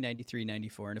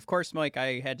 1993-94. And of course, Mike,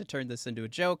 I had to turn this into a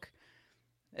joke.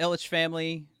 Illich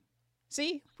family,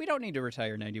 see, we don't need to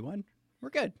retire 91.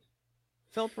 We're good.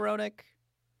 Philip Hronek,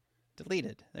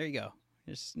 deleted. There you go.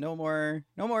 There's no more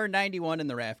 91 in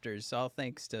the rafters. All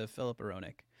thanks to Philip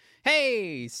Hronek.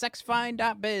 Hey,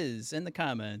 sexfine.biz in the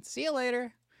comments. See you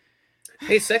later.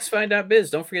 Hey,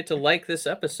 sexfine.biz. Don't forget to like this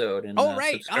episode and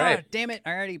subscribe. Oh, damn it.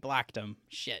 I already blocked him.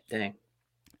 Shit. Dang.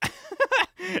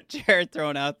 Jared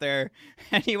throwing out there.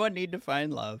 Anyone need to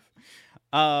find love?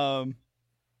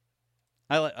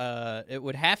 It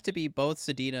would have to be both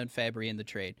Zadina and Fabbri in the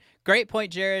trade. Great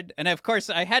point, Jared. And of course,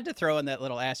 I had to throw in that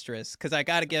little asterisk because I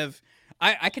got to give.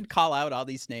 I can call out all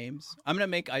these names. I'm going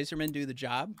to make Yzerman do the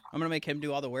job. I'm going to make him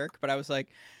do all the work. But I was like,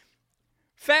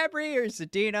 Fabbri or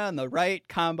Zadina on the right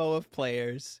combo of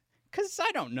players. Because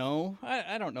I don't know.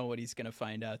 I don't know what he's going to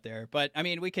find out there. But, I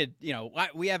mean, we could,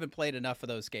 we haven't played enough of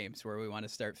those games where we want to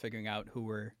start figuring out who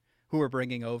we're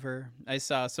bringing over. I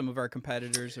saw some of our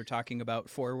competitors are talking about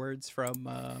forwards from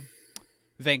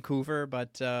Vancouver,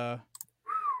 but I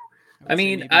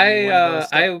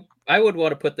would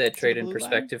want to put that trade in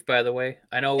perspective, by the way.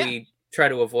 I know we try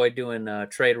to avoid doing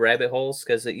trade rabbit holes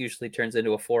because it usually turns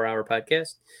into a 4-hour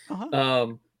podcast. Uh-huh.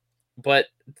 But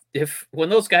when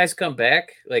those guys come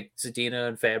back, like Zadina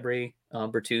and Fabry,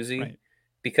 Bertuzzi, Right.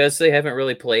 because they haven't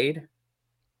really played,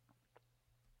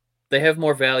 they have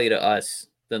more value to us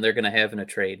than they're going to have in a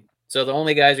trade. So the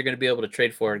only guys you're going to be able to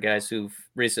trade for are guys who've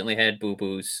recently had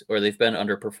boo-boos or they've been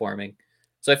underperforming.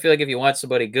 So I feel like if you want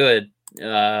somebody good,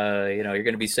 you're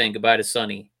going to be saying goodbye to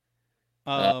Sonny.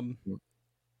 Somebody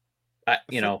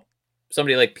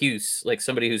like Puce, like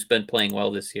somebody who's been playing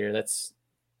well this year. That's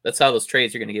how those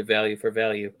trades are going to get value for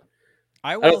value.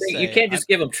 I don't think you can't just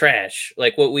give them trash,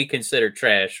 like what we consider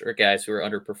trash, or guys who are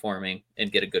underperforming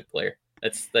and get a good player.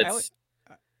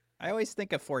 I always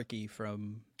think of Forky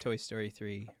from Toy Story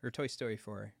 3 or Toy Story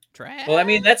 4. Trash. Well, I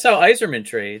mean, that's how Yzerman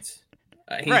trades.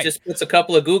 He just puts a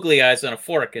couple of googly eyes on a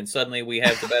fork, and suddenly we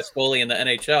have the best goalie in the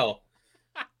NHL.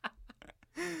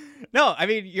 No, I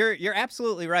mean, you're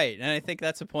absolutely right, and I think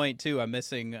that's a point too I'm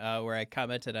missing where I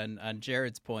commented on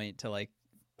Jared's point to like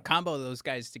combo those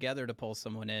guys together to pull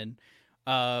someone in.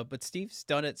 But Steve's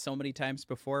done it so many times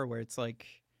before where it's like,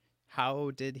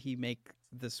 how did he make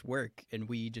this work? And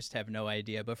we just have no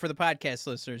idea. But for the podcast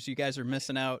listeners, you guys are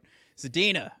missing out.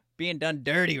 Zadina being done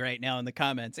dirty right now in the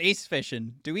comments. Ace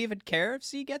fishing. Do we even care if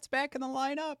C gets back in the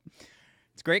lineup?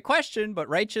 It's a great question, but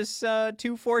Righteous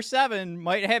 247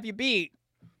 might have you beat.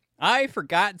 I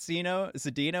forgot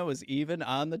Zadina was even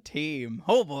on the team.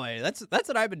 Oh boy, that's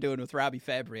what I've been doing with Robbie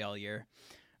Fabry all year.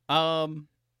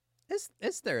 Is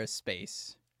there a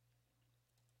space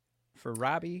for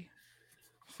Robbie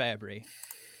Fabry?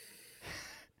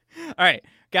 All right,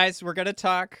 guys, we're gonna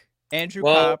talk Andrew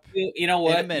Pop. You know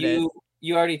what?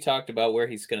 You already talked about where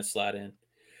he's gonna slot in.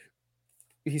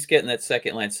 He's getting that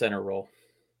second line center role.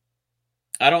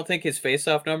 I don't think his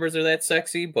faceoff numbers are that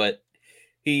sexy, but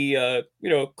he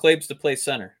claims to play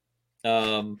center.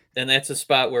 And that's a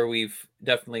spot where we've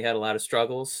definitely had a lot of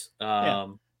struggles.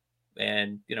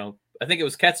 And I think it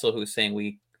was Ketzel who was saying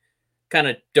we kind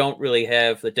of don't really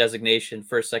have the designation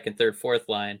first, second, third, fourth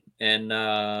line. And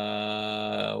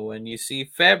when you see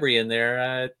Fabry in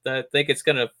there, I think it's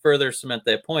going to further cement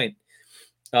that point.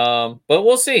 But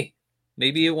we'll see.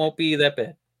 Maybe it won't be that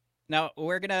bad. Now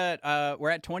we're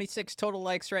at 26 total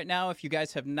likes right now. If you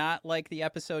guys have not liked the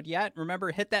episode yet,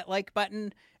 remember, hit that like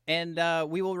button and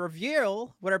we will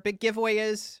reveal what our big giveaway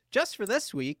is just for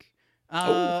this week.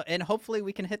 And hopefully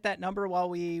we can hit that number while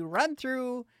we run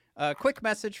through a quick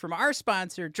message from our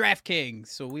sponsor, DraftKings.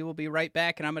 So we will be right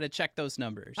back, and I'm going to check those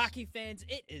numbers. Hockey fans,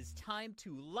 it is time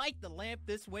to light the lamp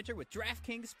this winter with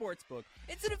DraftKings Sportsbook.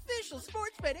 It's an official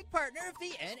sports betting partner of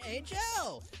the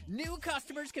NHL. New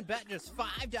customers can bet just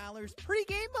 $5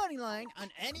 pre-game money line on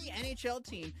any NHL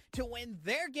team to win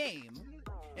their game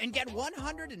and get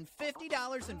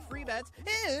 $150 in free bets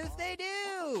if they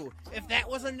do. If that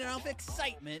wasn't enough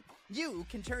excitement, you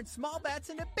can turn small bets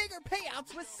into bigger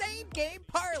payouts with same-game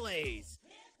parlays.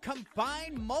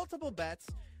 Combine multiple bets,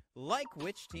 like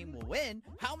which team will win,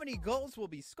 how many goals will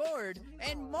be scored,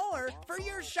 and more for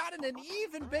your shot at an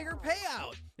even bigger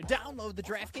payout. Download the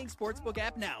DraftKings Sportsbook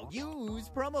app now. Use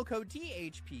promo code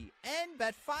THP and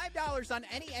bet $5 on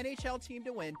any NHL team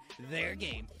to win their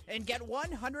game and get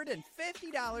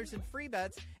 $150 in free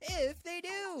bets if they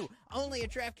do. Only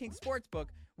at DraftKings Sportsbook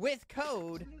with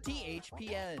code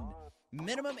THPN.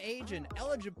 Minimum age and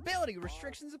eligibility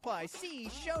restrictions apply. See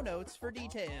show notes for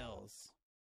details.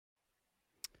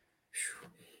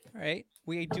 All right.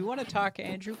 We do want to talk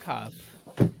Andrew Copp.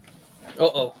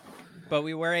 Uh-oh. But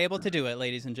we were able to do it,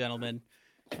 ladies and gentlemen.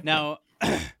 Now,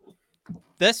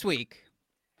 this week,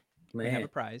 we have a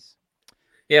prize.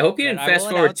 Yeah, I hope you didn't fast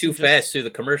forward too fast through the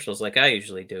commercials like I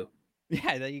usually do.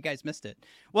 Yeah, you guys missed it.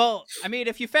 Well, I mean,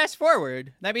 if you fast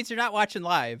forward, that means you're not watching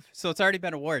live, so it's already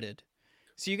been awarded.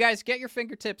 So you guys get your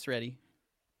fingertips ready,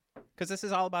 because this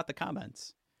is all about the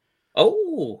comments.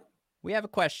 Oh. We have a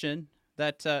question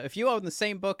that if you own the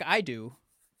same book I do,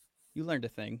 you learned a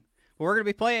thing. But we're going to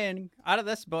be playing out of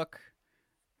this book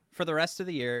for the rest of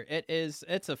the year.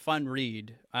 It's a fun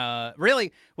read.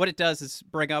 Really, what it does is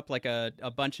bring up like a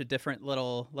bunch of different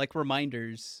little like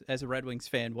reminders as a Red Wings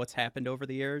fan what's happened over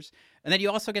the years. And then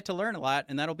you also get to learn a lot,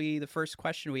 and that'll be the first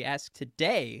question we ask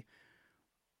today.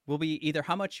 Will be either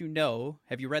how much you know,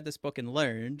 have you read this book and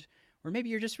learned, or maybe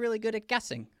you're just really good at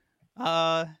guessing.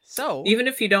 So even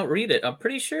if you don't read it, I'm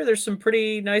pretty sure there's some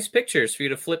pretty nice pictures for you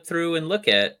to flip through and look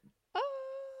at.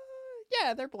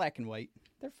 Yeah, they're black and white.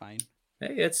 They're fine.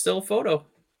 Hey, it's still a photo.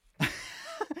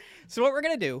 So what we're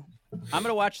going to do, I'm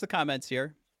going to watch the comments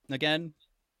here. Again,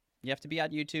 you have to be on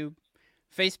YouTube.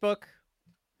 Facebook,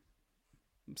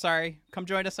 I'm sorry. Come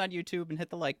join us on YouTube and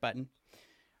hit the like button.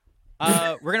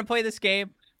 We're going to play this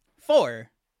game for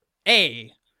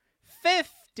a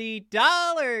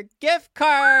 $50 gift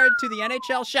card to the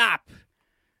NHL shop.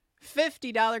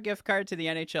 $50 gift card to the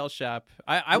NHL shop.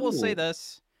 I will say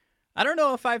this. I don't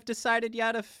know if I've decided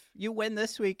yet if you win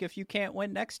this week, if you can't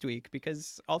win next week,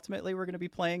 because ultimately we're going to be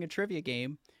playing a trivia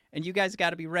game, and you guys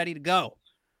got to be ready to go.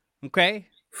 Okay?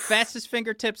 Fastest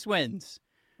fingertips wins.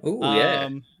 Oh, yeah.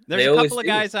 There's a couple of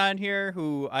guys on here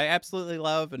who I absolutely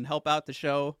love and help out the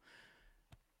show.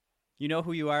 You know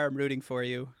who you are. I'm rooting for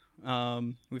you.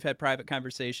 We've had private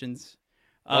conversations.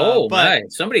 My.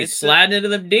 Somebody's sliding into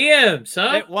the DMs,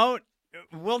 huh? It won't.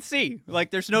 We'll see. Like,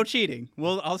 there's no cheating.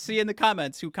 I'll see in the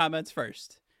comments who comments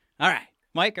first. All right.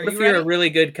 Mike, are you ready? What if you're a really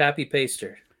good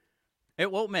copy-paster?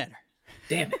 It won't matter.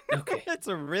 Damn it. Okay. It's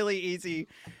a really easy.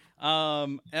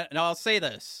 And I'll say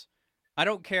this. I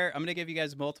don't care. I'm going to give you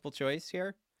guys multiple choice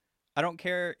here. I don't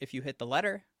care if you hit the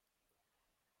letter.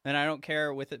 And I don't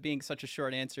care with it being such a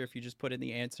short answer if you just put in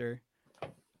the answer.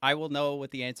 I will know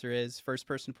what the answer is. First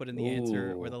person put in the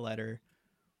answer or the letter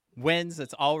wins.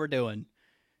 That's all we're doing.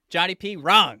 Johnny P,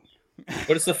 wrong.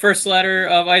 What is the first letter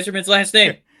of Yzerman's last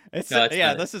name?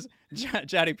 This is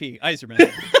Johnny P, Yzerman.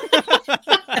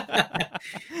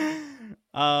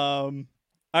 All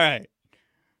right.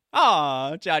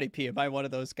 Aw, Johnny P, am I one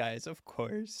of those guys? Of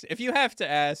course. If you have to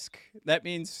ask, that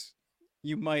means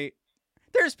you might.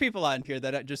 There's people on here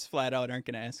that just flat out aren't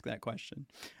going to ask that question.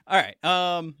 All right.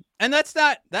 And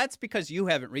that's because you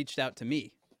haven't reached out to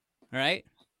me. All right.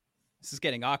 This is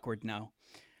getting awkward now.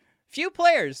 Few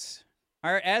players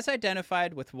are as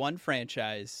identified with one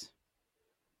franchise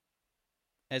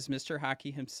as Mr.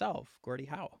 Hockey himself, Gordie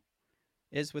Howe,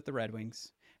 is with the Red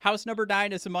Wings. House number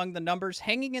 9 is among the numbers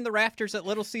hanging in the rafters at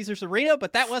Little Caesars Arena,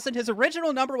 but that wasn't his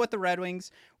original number with the Red Wings.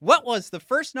 What was the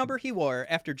first number he wore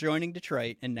after joining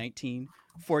Detroit in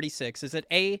 1946? Is it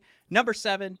A, number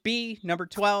 7, B, number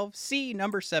 12, C,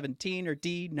 number 17, or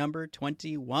D, number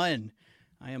 21?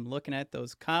 I am looking at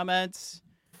those comments.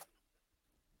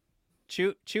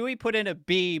 Chewy put in a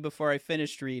B before I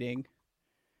finished reading.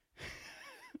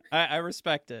 I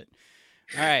respect it.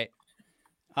 All right.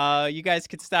 You guys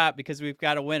could stop because we've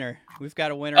got a winner. We've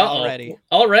got a winner already.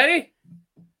 Already?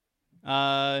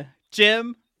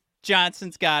 Jim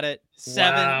Johnson's got it.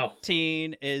 Wow.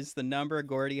 17 is the number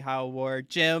Gordie Howe wore.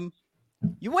 Jim,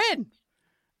 you win.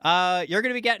 You're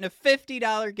going to be getting a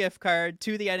 $50 gift card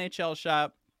to the NHL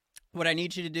shop. What I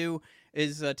need you to do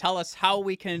is tell us how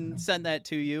we can send that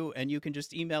to you, and you can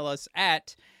just email us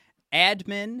at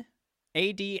admin,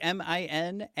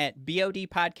 ADMIN, at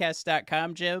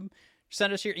bodpodcast.com, Jim.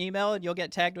 Send us your email, and you'll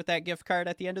get tagged with that gift card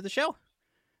at the end of the show.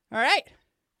 All right.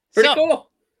 Pretty cool.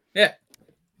 Yeah.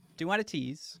 Do you want to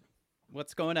tease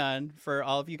what's going on for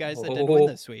all of you guys that did win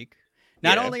this week?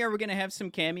 Not only are we going to have some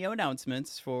cameo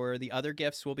announcements for the other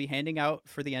gifts we'll be handing out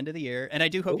for the end of the year, and I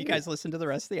do hope you guys listen to the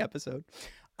rest of the episode.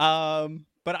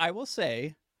 But I will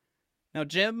say, now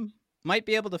Jim might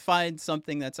be able to find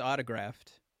something that's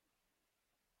autographed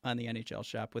on the NHL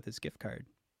shop with his gift card.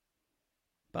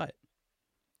 But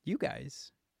you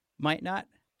guys might not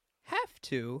have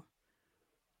to.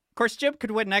 Of course, Jim could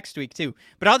win next week too,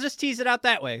 but I'll just tease it out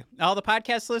that way. All the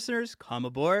podcast listeners, come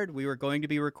aboard. We were going to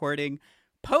be recording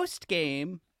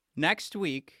post-game next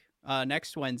week.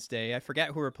 Next Wednesday. I forget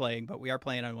who we're playing, but we are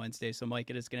playing on Wednesday, so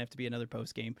Mike, it is going to have to be another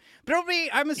post game. But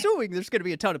I'm assuming there's going to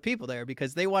be a ton of people there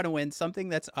because they want to win something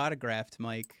that's autographed,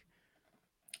 Mike,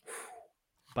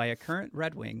 by a current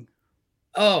Red Wing.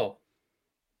 Oh,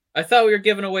 I thought we were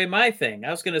giving away my thing. I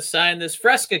was going to sign this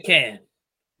Fresca can.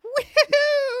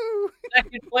 Woohoo!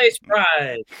 Second place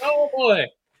prize. Oh boy.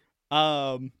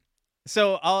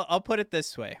 So I'll put it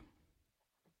this way.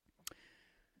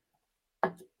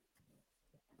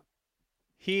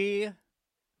 He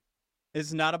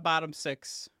is not a bottom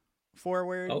 6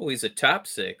 forward. Oh, he's a top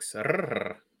 6.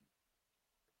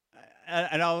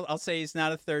 And I'll say he's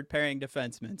not a third pairing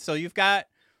defenseman. So you've got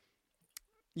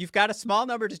a small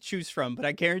number to choose from, but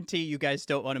I guarantee you guys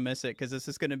don't want to miss it because this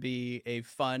is going to be a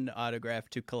fun autograph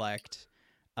to collect.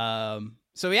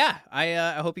 So yeah,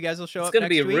 I hope you guys will show up. It's going to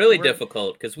be really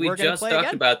difficult because we just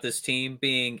talked about this team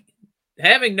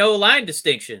having no line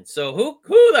distinction. So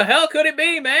who the hell could it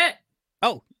be, Matt?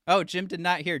 Oh, Jim did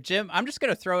not hear. Jim, I'm just going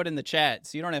to throw it in the chat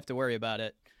so you don't have to worry about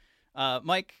it.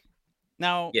 Mike,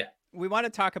 now we want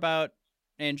to talk about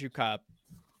Andrew Copp.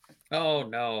 Oh,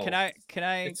 no. Can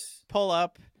I pull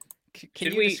up?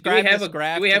 Can you describe this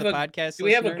graph to the podcast Do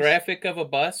we have a graphic of a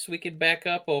bus we could back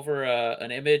up over an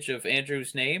image of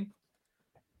Andrew's name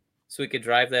so we could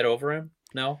drive that over him?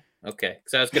 No? Okay,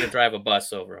 because I was going to drive a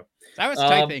bus over him. I was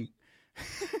typing.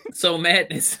 So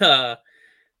Matt is...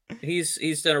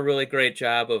 He's done a really great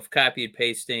job of copy and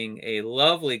pasting a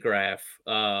lovely graph.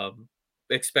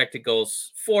 Expected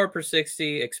goals for per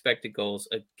 60, expected goals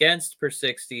against per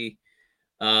 60.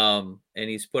 And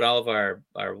he's put all of our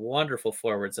wonderful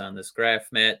forwards on this graph,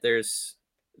 Matt. There's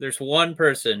one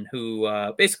person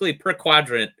who basically per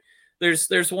quadrant,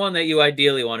 there's one that you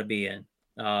ideally want to be in.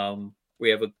 We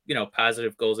have a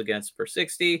positive goals against per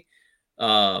 60,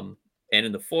 and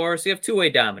in the four, so you have two-way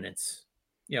dominance.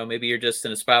 Maybe you're just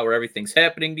in a spot where everything's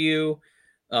happening to you,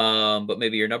 but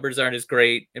maybe your numbers aren't as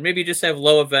great, and maybe you just have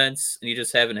low events and you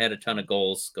just haven't had a ton of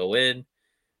goals go in.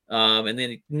 And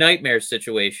then nightmare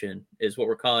situation is what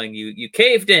we're calling you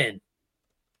caved in.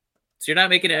 So you're not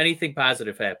making anything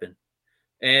positive happen.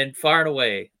 And far and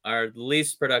away, our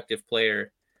least productive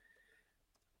player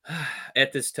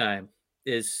at this time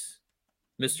is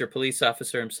Mr. Police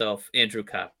Officer himself, Andrew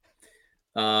Kopp.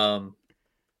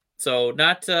 So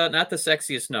not the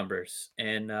sexiest numbers.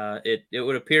 And it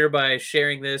would appear by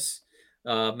sharing this,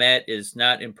 Matt is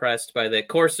not impressed by that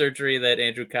core surgery that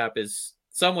Andrew Kopp is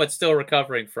somewhat still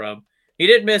recovering from. He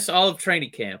did miss all of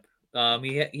training camp.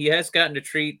 He has gotten to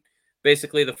treat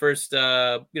basically the first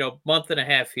month and a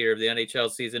half here of the NHL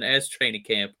season as training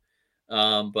camp.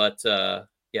 But the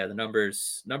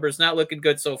numbers not looking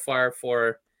good so far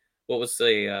for what was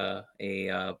a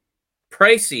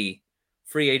pricey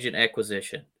free agent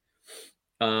acquisition.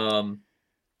 I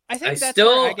think that's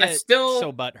where I get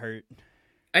so butthurt.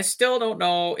 I still don't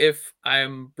know if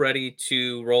I'm ready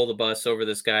to roll the bus over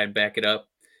this guy and back it up.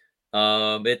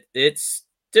 It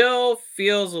still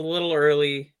feels a little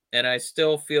early, and I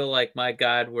still feel like, my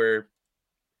God,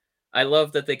 I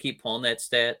love that they keep pulling that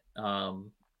stat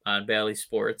on Bally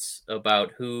Sports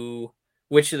about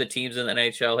which of the teams in the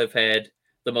NHL have had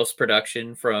the most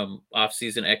production from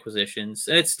off-season acquisitions,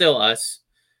 and it's still us.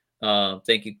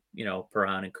 Thank you,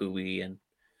 Perron and Kubi and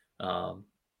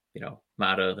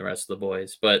Mata and the rest of the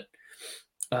boys, but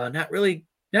not really,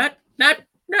 not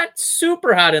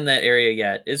super hot in that area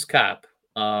yet is Kopp.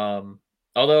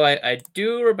 Although I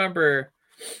do remember,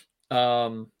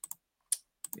 let me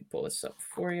pull this up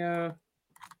for you.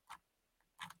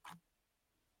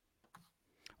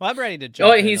 Well, I'm ready to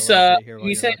jump. Oh, he's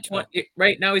at 20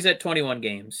 right now. He's at 21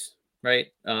 games, right?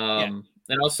 And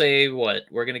I'll say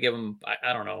we're gonna give him,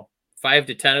 I don't know, 5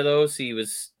 to 10 of those. He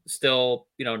was still,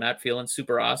 not feeling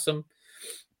super awesome.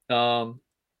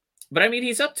 But I mean,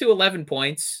 he's up to 11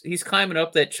 points. He's climbing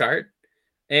up that chart,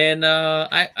 and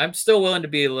I'm still willing to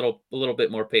be a little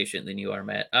bit more patient than you are,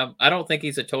 Matt. I don't think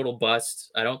he's a total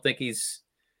bust. I don't think he's,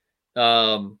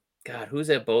 God, who's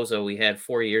that bozo we had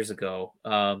 4 years ago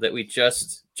that we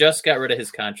just got rid of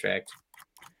his contract?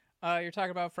 You're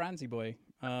talking about Franzi Boy.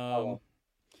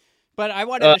 But I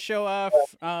wanted to show off.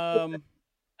 I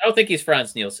don't think he's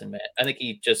Franz Nielsen, Matt. I think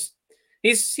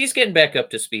he's getting back up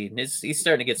to speed, and he's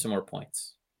starting to get some more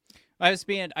points.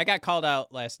 I got called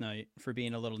out last night for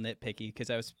being a little nitpicky because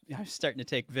I was starting to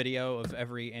take video of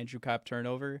every Andrew Kopp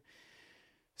turnover.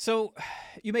 So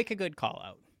you make a good call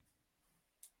out.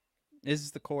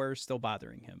 Is the core still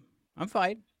bothering him? I'm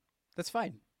fine. That's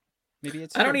fine. Maybe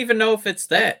it's. I don't even know if it's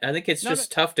that. I think it's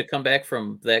tough to come back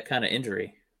from that kind of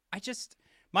injury.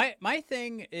 My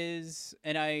thing is,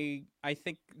 and I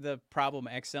think the problem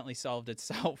accidentally solved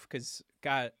itself because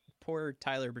poor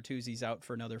Tyler Bertuzzi's out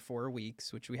for another 4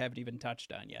 weeks, which we haven't even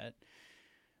touched on yet.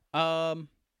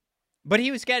 But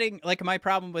he was getting, like, my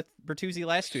problem with Bertuzzi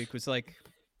last week was like,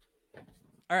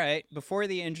 all right, before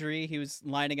the injury, he was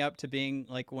lining up to being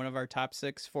like one of our top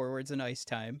 6 forwards in ice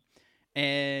time,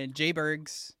 and Jay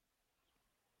Berg's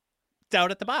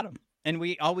down at the bottom, and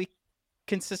all we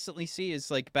consistently see is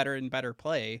like better and better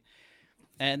play.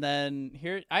 And then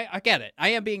here, I get it. I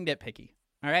am being nitpicky.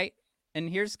 All right. And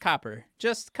here's Copper.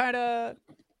 Just kind of,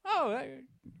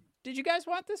 did you guys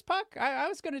want this puck? I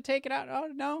was going to take it out. Oh,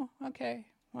 no. Okay.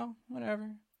 Well,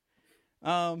 whatever.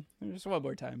 Just one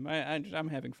more time. I'm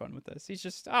having fun with this. He's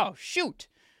just, oh, shoot.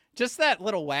 Just that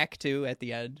little whack, too, at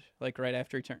the end, like right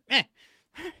after he turned.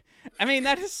 I mean,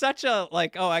 that is such a,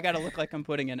 like, oh, I got to look like I'm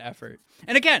putting in effort.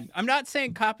 And again, I'm not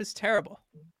saying Kopp is terrible.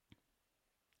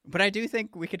 But I do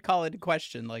think we could call it a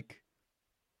question, like,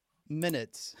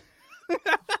 minutes.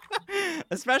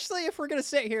 Especially if we're going to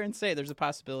sit here and say there's a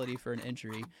possibility for an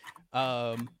injury.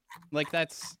 Like,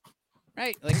 that's,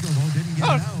 right? Like,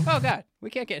 oh, God. We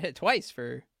can't get hit twice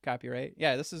for copyright.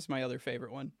 Yeah, this is my other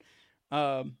favorite one.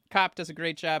 Kopp does a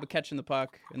great job of catching the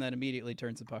puck and then immediately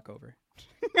turns the puck over.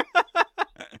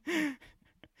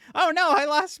 Oh no, I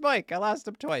lost Mike. I lost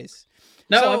him twice.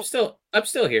 No, so, I'm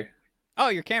still here. Oh,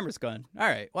 your camera's gone. All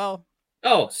right. Well.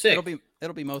 Oh, sick.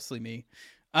 It'll be mostly me.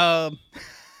 But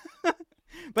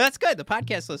that's good. The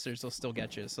podcast listeners will still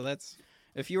get you. So that's,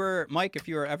 if you were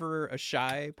ever a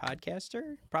shy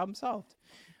podcaster, problem solved.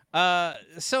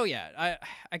 So yeah,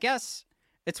 I guess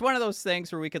it's one of those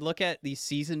things where we could look at these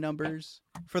season numbers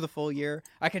for the full year.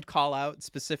 I could call out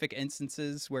specific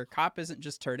instances where Kopp isn't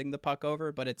just turning the puck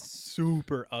over, but it's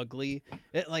super ugly.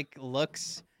 It like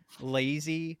looks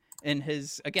lazy, and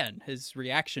his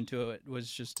reaction to it was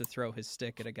just to throw his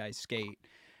stick at a guy's skate.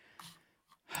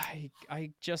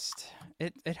 I just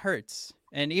it hurts,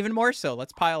 and even more so.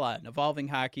 Let's pile on Evolving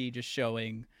Hockey just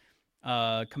showing.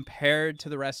 Compared to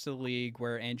the rest of the league,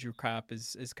 where Andrew Kopp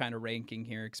is kind of ranking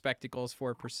here, expected goals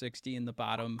for per 60 in the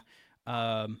bottom.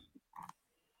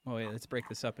 Wait, let's break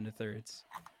this up into thirds.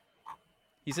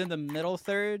 He's in the middle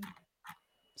third,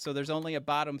 so there's only a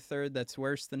bottom third that's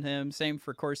worse than him. Same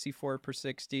for Corsi 4 per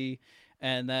 60.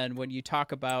 And then when you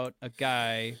talk about a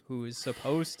guy who is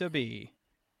supposed to be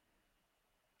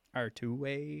our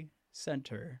two-way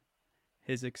center,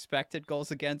 his expected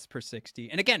goals against per 60.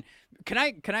 And again, can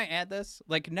I add this?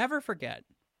 Like, never forget,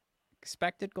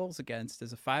 expected goals against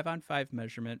is a 5-on-5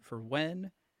 measurement for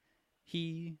when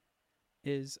he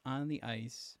is on the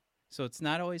ice. So it's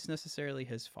not always necessarily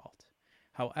his fault.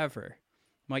 However,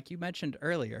 Mike, you mentioned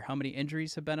earlier how many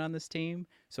injuries have been on this team.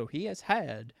 So he has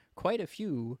had quite a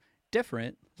few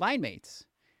different line mates.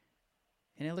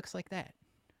 And it looks like that.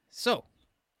 So,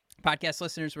 podcast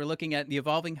listeners, we're looking at the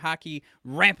Evolving Hockey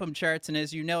Rampum charts, and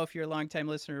as you know, if you're a longtime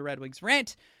listener to Red Wings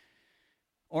Rant,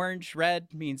 orange, red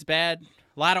means bad.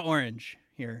 A lot of orange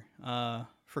here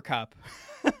for Kopp.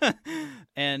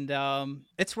 And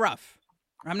it's rough.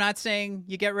 I'm not saying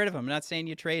you get rid of him. I'm not saying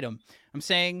you trade him. I'm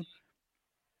saying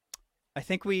I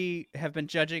think we have been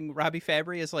judging Robbie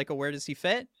Fabry as like a where does he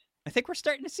fit? I think we're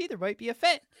starting to see there might be a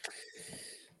fit.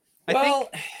 I think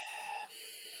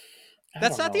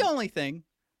that's not the only thing.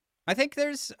 I think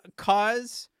there's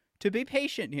cause to be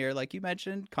patient here. Like you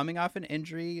mentioned, coming off an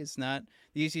injury is not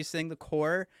the easiest thing. The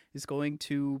core is going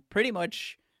to pretty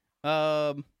much,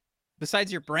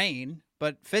 besides your brain,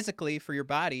 but physically for your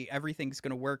body, everything's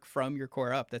going to work from your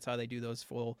core up. That's how they do those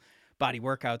full body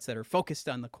workouts that are focused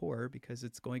on the core, because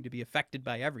it's going to be affected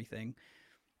by everything.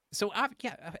 So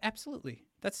yeah, absolutely.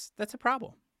 That's a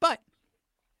problem. But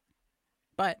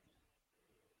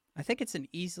I think it's an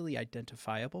easily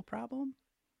identifiable problem.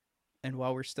 And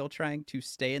while we're still trying to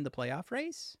stay in the playoff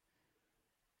race,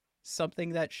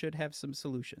 something that should have some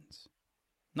solutions.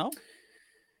 No?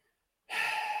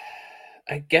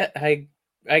 I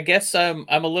guess I'm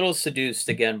a little seduced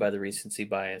again by the recency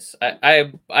bias.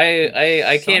 I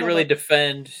can't really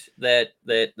defend that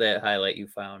highlight you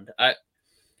found.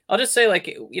 I'll just say,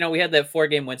 like, we had that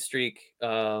 4-game win streak.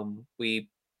 We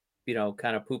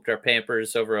kind of pooped our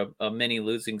Pampers over a mini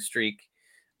losing streak.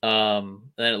 And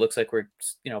then it looks like we're,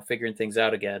 figuring things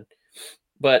out again.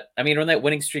 But I mean, when that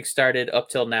winning streak started up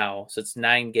till now, so it's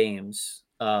 9 games,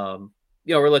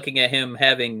 we're looking at him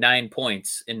having 9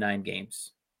 points in 9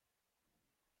 games.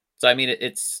 So, I mean,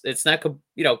 it's not,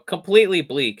 completely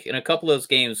bleak. In a couple of those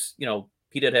games,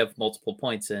 he did have multiple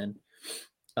points in.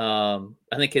 I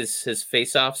think his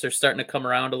face-offs are starting to come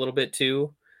around a little bit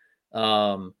too.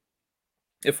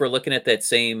 If we're looking at that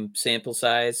same sample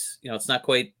size, it's not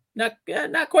quite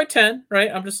 10,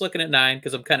 right? I'm just looking at 9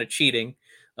 because I'm kind of cheating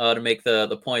to make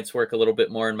the points work a little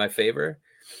bit more in my favor.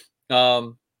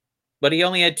 But he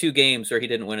only had 2 games where he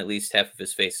didn't win at least half of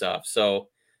his face-off. So,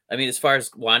 I mean, as far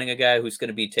as wanting a guy who's going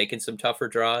to be taking some tougher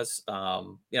draws, at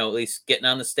least getting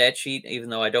on the stat sheet, even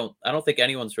though I don't think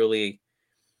anyone's really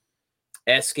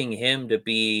asking him to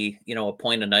be, a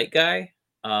point a night guy.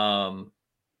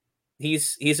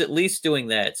 He's at least doing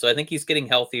that. So I think he's getting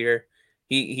healthier.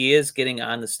 He is getting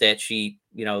on the stat sheet,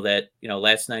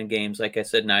 last 9 games, like I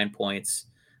said, 9 points.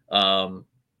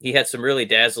 He had some really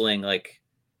dazzling,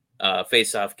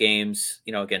 face-off games,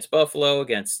 against Buffalo,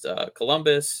 against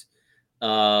Columbus.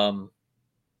 I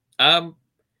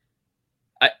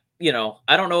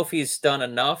don't know if he's done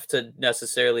enough to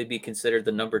necessarily be considered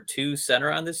the number 2 center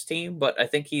on this team, but I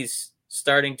think he's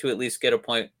starting to at least get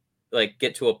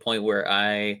to a point where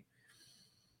I,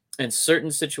 in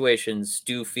certain situations,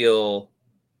 do feel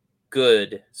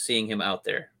good seeing him out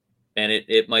there. And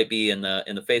it might be in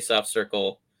the face-off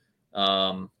circle.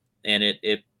 And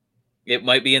it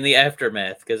might be in the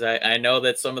aftermath, because I know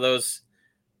that some of those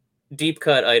deep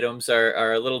cut items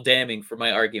are a little damning for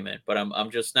my argument, but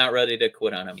I'm just not ready to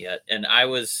quit on him yet. And I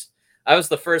was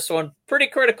the first one pretty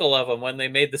critical of him when they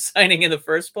made the signing in the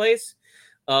first place.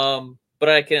 But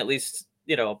I can at least,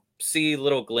 see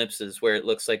little glimpses where it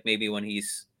looks like maybe when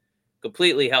he's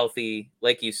completely healthy,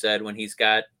 like you said, when he's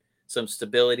got some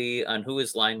stability on who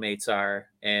his line mates are.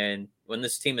 And when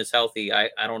this team is healthy, I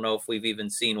don't know if we've even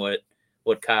seen what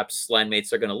Kopp's line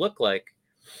mates are going to look like.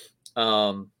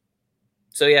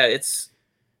 So yeah, it's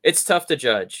tough to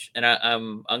judge, and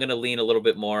I'm going to lean a little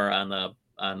bit more on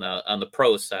on the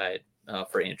pro side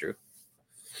for Andrew.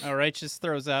 All right, just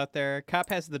throws out there. Cop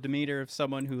has the demeanor of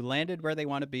someone who landed where they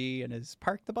want to be and has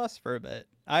parked the bus for a bit.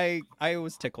 I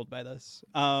was tickled by this.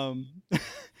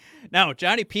 Now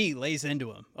Johnny P lays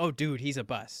into him. Oh, dude, he's a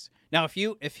bust. Now, if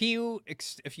you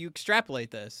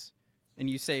extrapolate this, and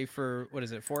you say for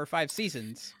 4 or 5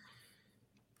 seasons,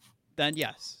 then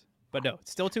yes. But no,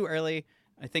 it's still too early.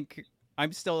 I think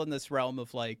I'm still in this realm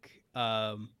of like,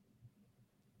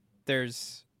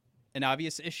 there's an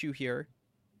obvious issue here,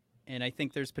 and I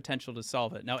think there's potential to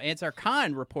solve it. Now, Ansar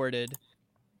Khan reported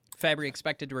Fabry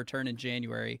expected to return in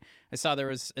January. I saw there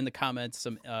was in the comments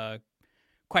some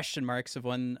question marks of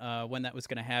when that was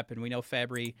going to happen. We know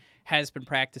Fabry has been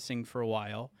practicing for a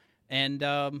while, and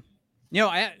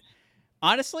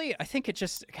honestly, I think it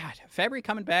just Fabry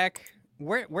coming back.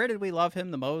 Where did we love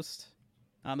him the most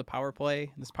on the power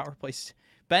play? This power play's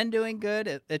been doing good.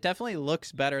 It definitely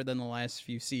looks better than the last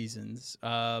few seasons.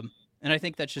 And I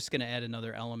think that's just going to add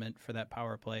another element for that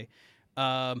power play.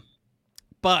 But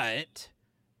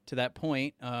to that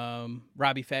point,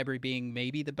 Robbie Fabry being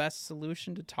maybe the best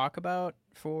solution to talk about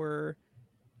for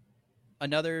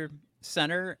another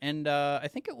center. And I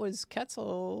think it was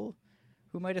Ketzel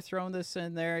who might have thrown this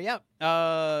in there. Yep.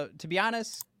 To be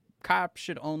honest, Kopp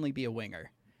should only be a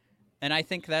winger. And I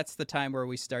think that's the time where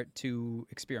we start to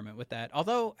experiment with that.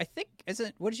 Although I think,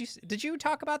 did you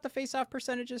talk about the face-off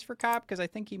percentages for Kopp? Because I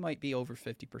think he might be over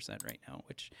 50% right now,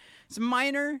 which is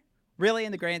minor, really,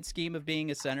 in the grand scheme of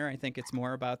being a center. I think it's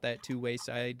more about that two-way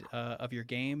side of your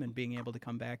game and being able to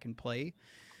come back and play.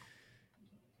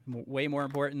 Way more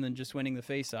important than just winning the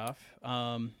face-off.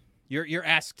 You're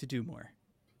asked to do more,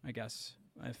 I guess,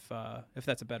 if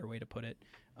that's a better way to put it,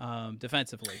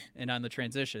 defensively and on the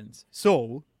transitions.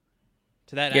 So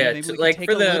to that end, maybe we can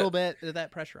take a little bit of that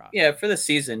pressure off. Yeah, for the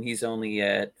season, he's only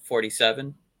at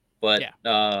 47. But,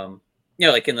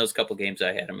 like in those couple games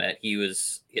I had him at, he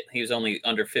was only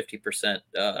under 50%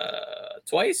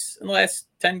 twice in the last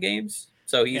 10 games.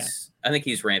 So I think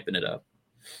he's ramping it up.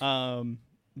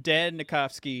 Dan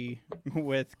Nikovsky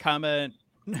with comment.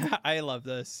 I love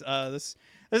this. This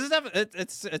is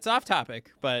it's off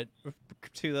topic, but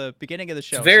to the beginning of the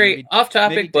show, it's very off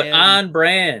topic, but on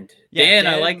brand. Dan,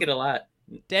 I like it a lot.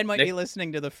 Dan might be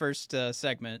listening to the first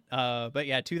segment, but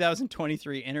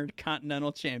 2023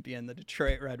 Intercontinental Champion, the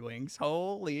Detroit Red Wings.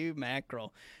 Holy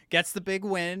mackerel! Gets the big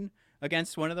win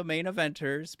against one of the main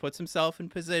eventers, puts himself in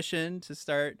position to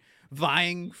start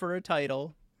vying for a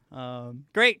title.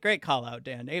 Great call out,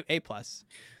 Dan. A+.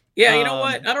 Yeah, you know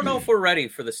what? I don't know if we're ready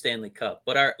for the Stanley Cup,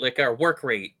 but our work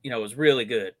rate, was really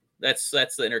good. That's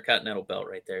the Intercontinental belt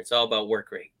right there. It's all about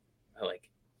work rate. I like it.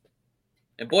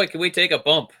 And boy, can we take a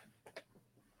bump.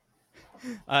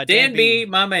 Dan B,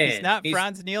 my man. He's not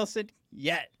Franz Nielsen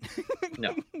yet.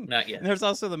 No, not yet. And there's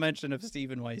also the mention of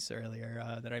Stephen Weiss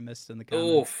earlier that I missed in the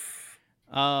comments. Oof.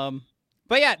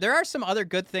 But yeah, there are some other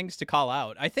good things to call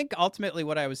out. I think ultimately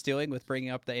what I was doing with bringing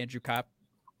up the Andrew Kopp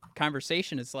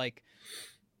conversation is like,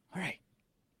 all right,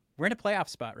 we're in a playoff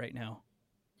spot right now.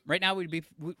 Right now, we'd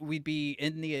be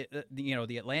in the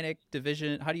Atlantic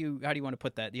Division. How do you want to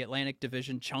put that? The Atlantic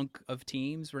Division chunk of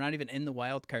teams. We're not even in the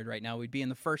wild card right now. We'd be in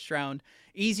the first round,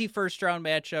 easy first round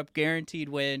matchup, guaranteed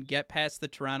win, get past the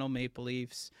Toronto Maple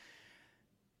Leafs,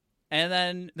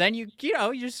 and then you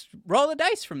just roll the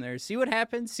dice from there. See what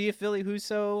happens. See if Philly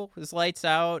Husso is lights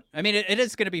out. I mean, it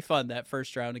is going to be fun that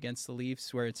first round against the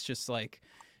Leafs, where it's just like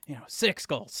 6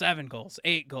 goals, 7 goals,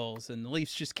 8 goals, and the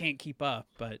Leafs just can't keep up,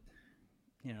 but.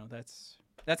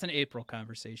 That's an April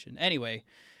conversation. Anyway,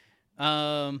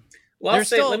 let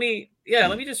me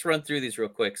just run through these real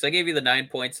quick. So I gave you the 9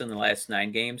 points in the last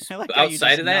 9 games. I like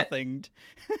outside of that,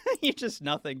 you just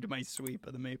nothinged my sweep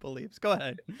of the Maple Leafs. Go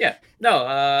ahead. Yeah,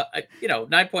 no,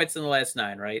 9 points in the last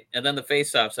 9, right? And then the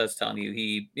faceoffs. I was telling you,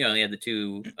 he had the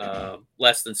 2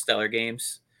 less than stellar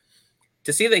games.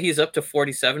 To see that he's up to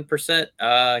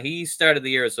 47%, he started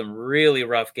the year with some really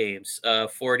rough games.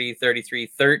 40, 33,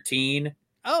 13.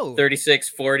 36,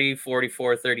 40,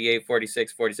 44, 38,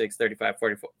 46, 46, 35,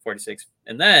 44, 46.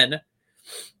 And then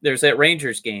there's that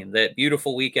Rangers game, that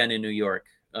beautiful weekend in New York.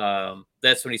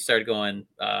 That's when he started going.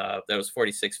 That was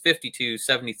 46, 52,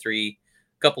 73,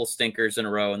 couple stinkers in a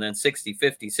row, and then 60,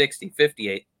 50, 60,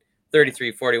 58,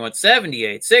 33, 41,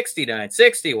 78, 69,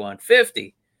 61,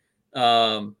 50.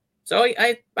 So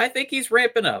I think he's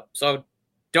ramping up. So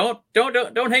don't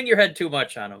hang your head too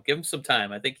much on him. Give him some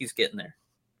time. I think he's getting there.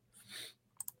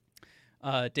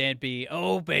 Dan B,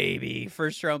 oh baby,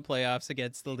 first round playoffs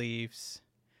against the Leafs.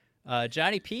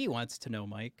 Johnny P wants to know,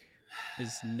 Mike,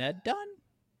 is Ned done?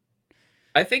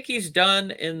 I think he's done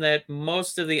in that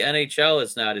most of the NHL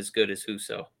is not as good as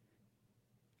Husso.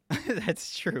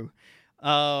 That's true.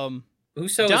 Husso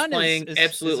is playing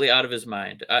absolutely out of his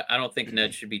mind. I don't think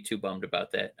Ned should be too bummed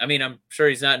about that. I mean, I'm sure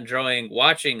he's not enjoying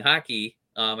watching hockey.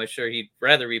 I'm sure he'd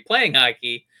rather be playing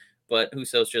hockey, but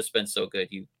Husso's just been so good.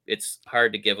 It's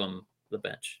hard to give him the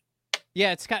bench.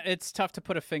 Yeah, it's tough to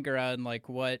put a finger on like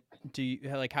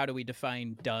how do we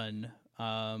define done?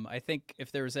 I think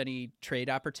if there was any trade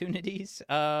opportunities,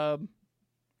 those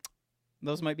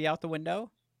might be out the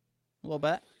window a little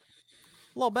bit.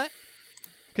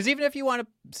 Because even if you want to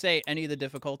say any of the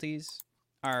difficulties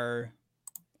are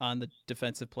on the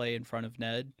defensive play in front of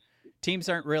Ned, teams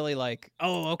aren't really like,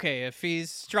 oh, okay, if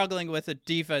he's struggling with a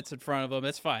defense in front of him,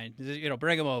 it's fine.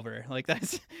 Bring him over. Like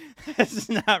that's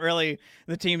not really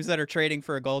the teams that are trading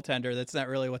for a goaltender. That's not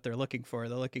really what they're looking for.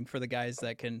 They're looking for the guys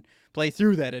that can play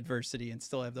through that adversity and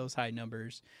still have those high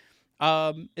numbers.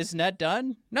 Is Ned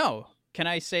done? No. Can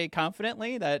I say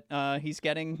confidently that he's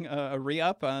getting a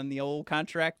re-up on the old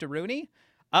contract to Rooney?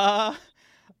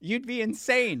 You'd be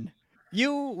insane.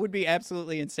 You would be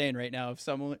absolutely insane right now if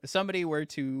somebody were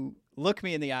to look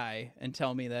me in the eye and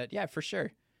tell me that, yeah, for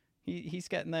sure, he's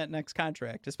getting that next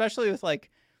contract, especially with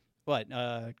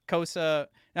Kosa.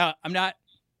 Now,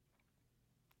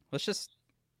 let's just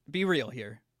be real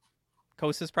here.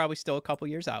 Kosa's probably still a couple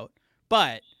years out,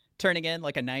 but turning in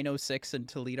like a 906 in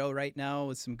Toledo right now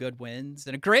with some good wins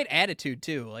and a great attitude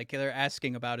too. Like they're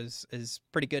asking about his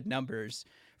pretty good numbers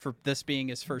for this being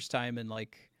his first time in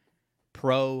like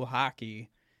pro hockey.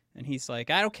 And he's like,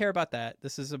 I don't care about that.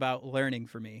 This is about learning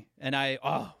for me. And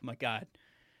oh my God,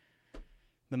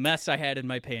 the mess I had in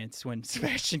my pants when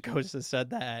Sebastian Kosa said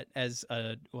that as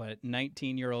a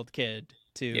 19-year-old kid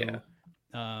to,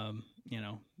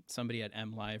 somebody at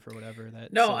M Live or whatever.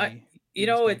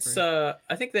 It's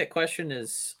I think that question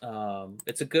is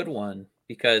it's a good one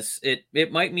because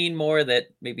it might mean more that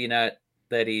maybe not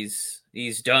that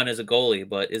he's done as a goalie,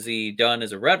 but is he done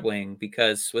as a Red Wing?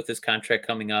 Because with his contract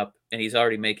coming up and he's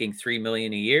already making $3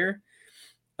 million a year.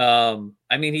 I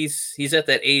mean, he's at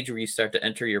that age where you start to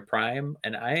enter your prime,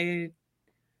 and I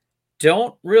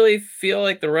don't really feel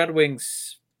like the Red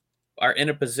Wings are in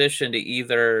a position to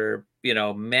either,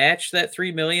 match that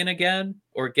 $3 million again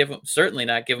or certainly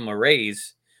not give him a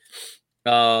raise.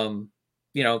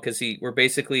 Because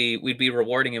we'd be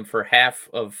rewarding him for half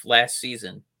of last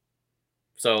season.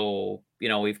 So,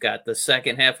 we've got the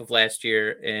second half of last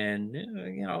year and,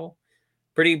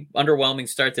 pretty underwhelming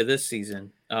start to this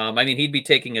season. He'd be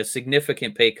taking a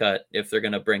significant pay cut if they're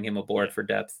going to bring him aboard for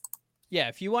depth. Yeah,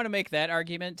 if you want to make that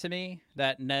argument to me,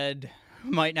 that Ned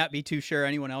might not be too sure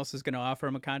anyone else is going to offer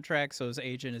him a contract, so his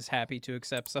agent is happy to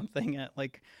accept something at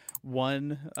like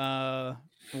 $1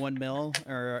 mil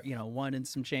or, one and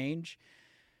some change.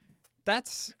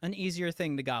 That's an easier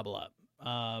thing to gobble up.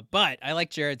 But I like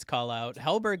Jared's call out.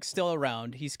 Hellberg's still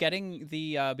around. He's getting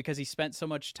the because he spent so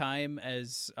much time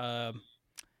as I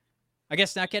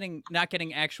guess not getting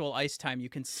actual ice time. You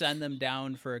can send them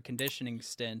down for a conditioning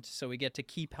stint, so we get to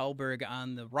keep Hellberg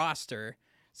on the roster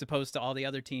as opposed to all the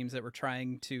other teams that were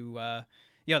trying to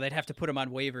they'd have to put him on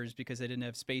waivers because they didn't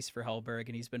have space for Hellberg,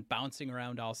 and he's been bouncing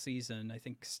around all season. I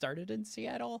think started in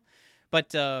Seattle, but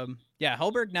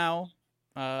Hellberg now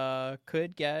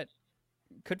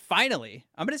could finally,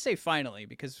 I'm going to say finally,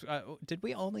 because did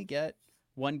we only get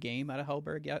one game out of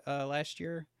Hellberg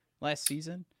last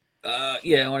season? I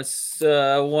want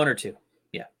to one or two.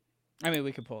 Yeah. I mean,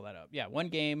 we could pull that up. Yeah, one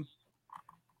game.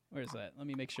 Where's that? Let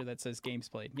me make sure that says games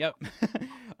played. Yep.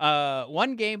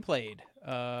 One game played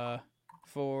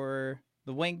for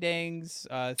the Wingdings.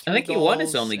 I think he won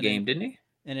his only game, didn't he?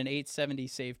 And an .870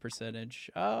 save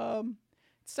percentage. It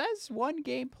says one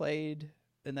game played,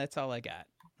 and that's all I got.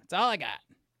 That's all I got.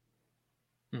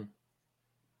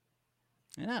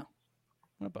 I know.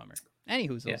 What a bummer. Any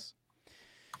Hoozles.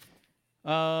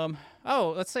 Yeah.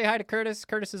 Let's say hi to Curtis.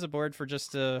 Curtis is aboard for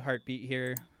just a heartbeat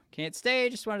here. Can't stay.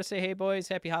 Just wanted to say, hey, boys.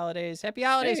 Happy holidays. Happy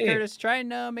holidays, hey. Curtis. Try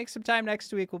and make some time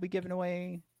next week. We'll be giving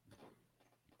away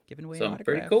an autograph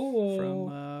pretty cool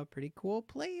from a pretty cool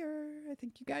player. I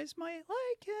think you guys might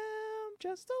like him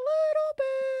just a little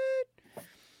bit.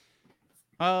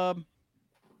 All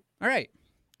right.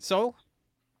 So,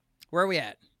 where are we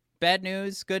at? Bad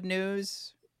news, good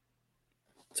news.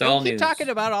 It's all keep news. Talking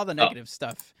about all the negative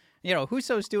stuff.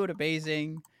 Husso's doing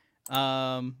amazing.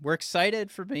 We're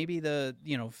excited for maybe the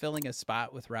filling a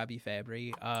spot with Robbie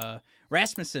Fabry.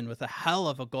 Rasmussen with a hell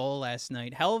of a goal last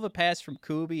night. Hell of a pass from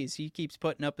Kubi as he keeps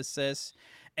putting up assists.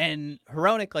 And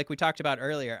Hronek, like we talked about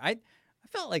earlier, I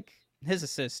felt like his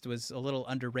assist was a little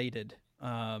underrated.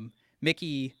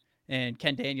 Mickey and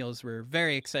Ken Daniels were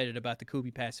very excited about the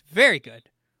Kubi pass. Very good.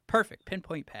 Perfect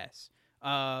pinpoint pass.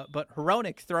 But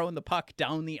Hronek throwing the puck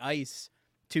down the ice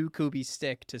 2 Kubi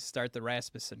stick to start the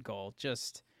Rasmussen goal.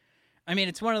 Just, I mean,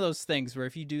 it's one of those things where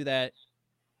if you do that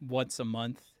once a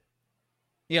month,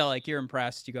 like you're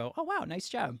impressed. You go, oh, wow, nice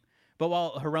job. But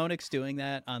while Hronik's doing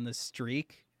that on the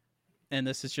streak, and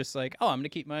this is just like, oh, I'm going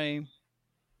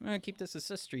to keep this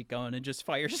assist streak going, and just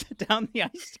fires down the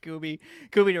ice to Kubi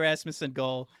to Rasmussen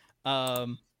goal.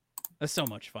 That's so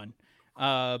much fun.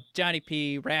 Johnny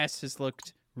P. Ras has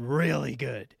looked really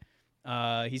good.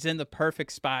 He's in the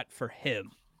perfect spot for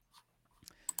him.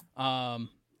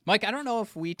 Mike, I don't know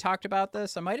if we talked about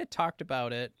this. I might have talked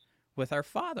about it with our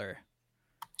father.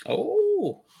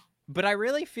 Oh. But I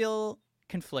really feel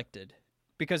conflicted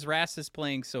because Ras is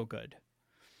playing so good.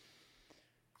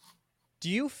 Do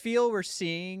you feel we're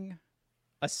seeing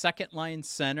a second line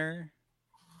center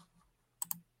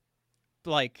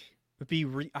be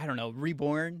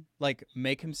reborn,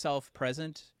 make himself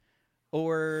present?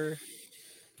 Or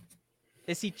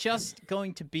is he just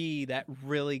going to be that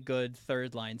really good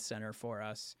third line center for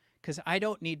us? Because I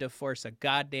don't need to force a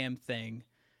goddamn thing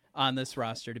on this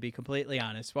roster, to be completely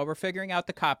honest. While we're figuring out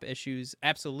the cop issues,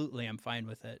 absolutely, I'm fine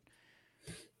with it.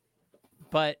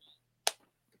 But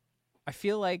I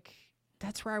feel like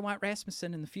that's where I want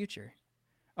Rasmussen in the future.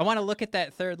 I want to look at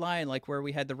that third line like where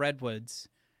we had the Redwoods,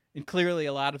 and clearly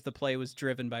a lot of the play was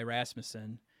driven by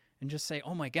Rasmussen, and just say,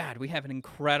 oh my God, we have an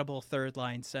incredible third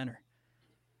line center.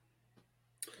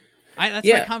 That's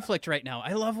my conflict right now.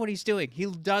 I love what he's doing. He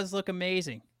does look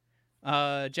amazing.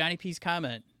 Johnny P's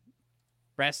comment,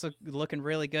 Ras looking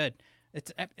really good.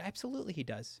 It's absolutely he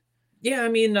does. Yeah, I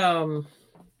mean,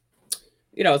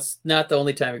 it's not the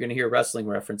only time you're going to hear wrestling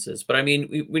references, but I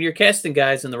mean, when you're casting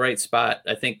guys in the right spot,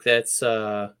 I think that's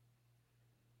you're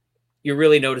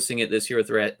really noticing it this year with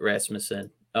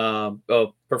Rasmussen.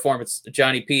 Performance,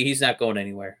 Johnny P, he's not going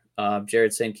anywhere.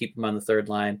 Jared's saying keep him on the third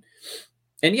line.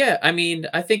 And yeah, I mean,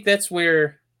 I think that's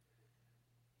where,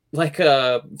 one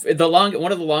of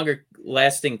the longer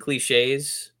lasting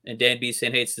cliches, and Dan B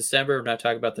saying, hey, it's December, I'm not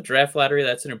talking about the draft lottery.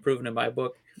 That's an improvement in my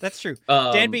book. That's true.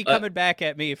 Dan B coming back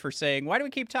at me for saying, why do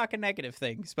we keep talking negative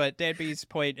things? But Dan B's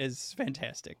point is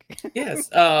fantastic. Yes.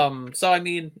 So, I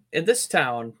mean, in this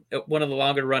town, one of the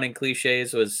longer running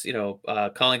cliches was,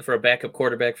 calling for a backup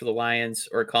quarterback for the Lions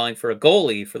or calling for a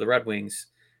goalie for the Red Wings.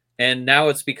 And now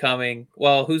it's becoming,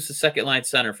 well, who's the second line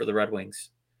center for the Red Wings?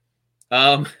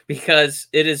 Because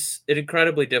it is an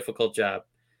incredibly difficult job.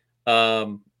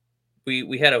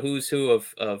 We had a who's who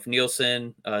of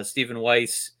Nielsen, Stephen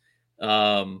Weiss,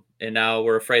 and now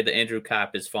we're afraid that Andrew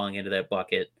Kopp is falling into that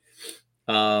bucket.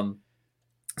 So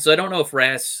I don't know if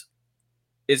Ras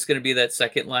is going to be that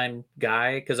second line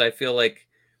guy, because I feel like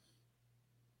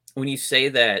when you say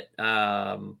that,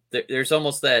 there's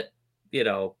almost that,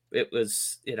 it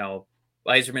was,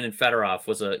 Yzerman and Fedorov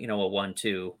was a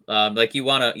 1-2. Like you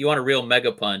want a real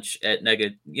mega punch at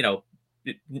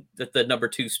at the number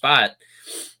 2 spot.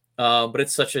 But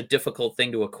it's such a difficult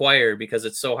thing to acquire because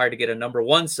it's so hard to get a number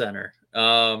 1 center.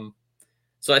 So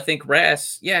I think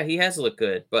Ras, he has looked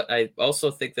good, but I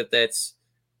also think that that's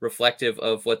reflective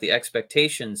of what the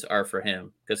expectations are for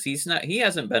him, because he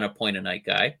hasn't been a point a night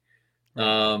guy.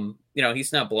 Right.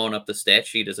 He's not blowing up the stat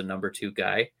sheet as a number 2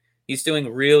 guy. He's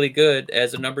doing really good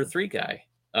as a number 3 guy.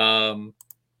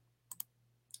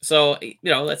 So,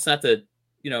 that's not to,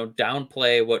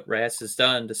 downplay what Ras has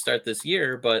done to start this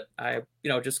year, but I,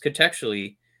 just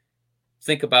contextually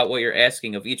think about what you're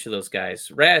asking of each of those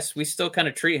guys. Ras, we still kind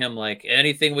of treat him like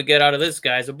anything we get out of this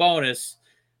guy's a bonus.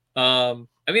 I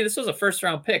mean, this was a first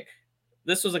round pick.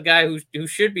 This was a guy who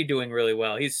should be doing really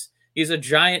well. He's a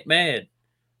giant man.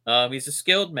 He's a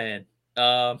skilled man.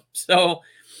 I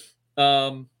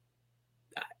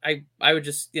would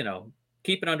just,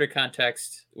 keep it under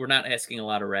context. We're not asking a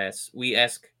lot of Ras. We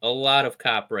ask a lot of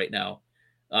Kopp right now.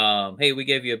 Hey, we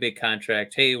gave you a big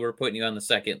contract. Hey, we're putting you on the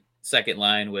second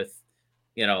line with,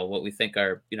 what we think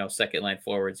are, second line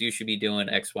forwards. You should be doing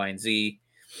X, Y, and Z.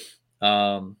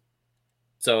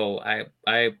 So I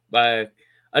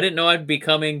didn't know I'd be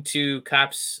coming to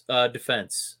Kopp's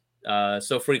defense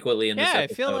so frequently in this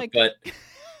episode. I feel like, but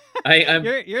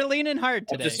you're leaning hard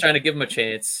today. I'm just trying to give him a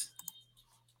chance.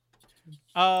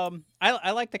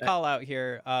 I like the call out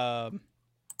here.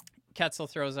 Ketzel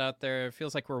throws out there, it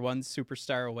feels like we're one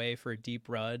superstar away for a deep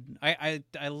run. I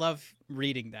love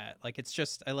reading that. Like, it's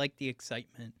just, I like the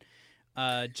excitement.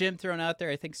 Jim thrown out there,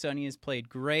 I think Sonny has played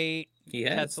great. He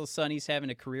has. Ketzel, Sonny's having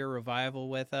a career revival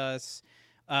with us.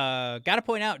 Got to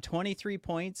point out 23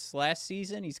 points last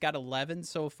season. He's got 11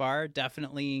 so far.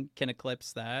 Definitely can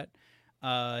eclipse that.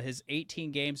 His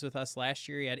 18 games with us last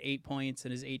year, he had 8 points.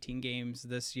 In his 18 games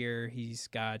this year, he's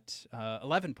got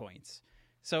 11 points.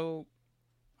 So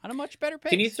on a much better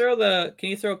pace. Can you throw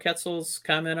Ketzel's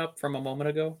comment up from a moment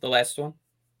ago, the last one?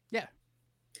 Yeah.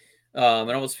 It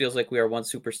almost feels like we are one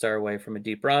superstar away from a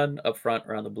deep run up front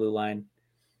around the blue line.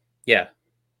 Yeah.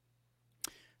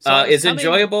 So as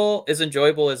enjoyable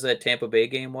as that Tampa Bay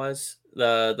game was,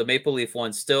 the Maple Leaf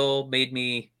one still made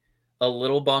me a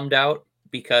little bummed out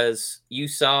because you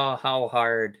saw how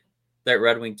hard that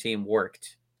Red Wing team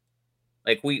worked.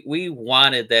 Like we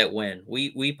wanted that win.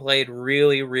 We played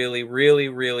really, really, really,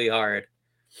 really hard.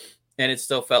 And it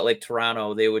still felt like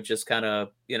Toronto, they would just kind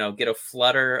of, get a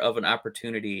flutter of an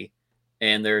opportunity.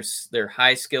 And their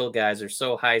high skill guys are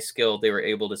so high skilled, they were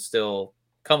able to still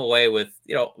come away with,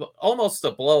 almost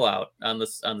a blowout on the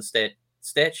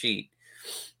stat sheet.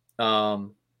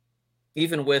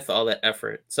 Even with all that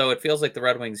effort. So it feels like the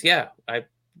Red Wings, it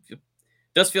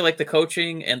does feel like the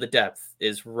coaching and the depth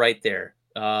is right there.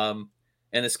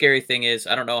 And the scary thing is,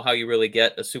 I don't know how you really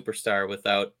get a superstar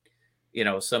without,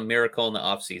 some miracle in the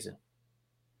offseason.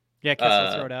 Yeah,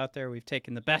 Kessel throw it out there. We've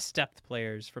taken the best depth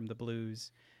players from the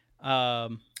Blues.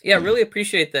 Really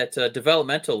appreciate that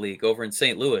developmental league over in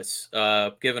St. Louis,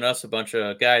 giving us a bunch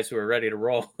of guys who are ready to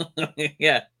roll.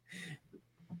 Yeah.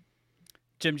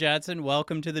 Jim Johnson,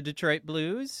 welcome to the Detroit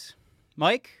Blues.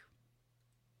 Mike?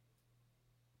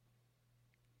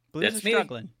 Blues That's are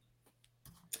struggling.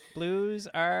 Blues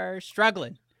are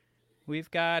struggling. We've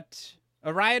got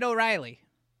Ryan O'Reilly,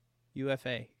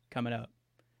 UFA, coming up.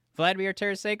 Vladimir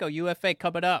Tarasenko, UFA,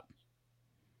 coming up.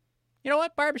 You know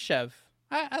what? Barbashev.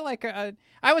 I like her.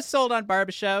 I was sold on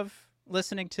Barbashev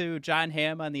listening to John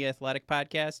Hamm on the Athletic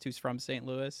podcast, who's from St.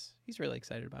 Louis. He's really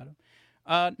excited about him.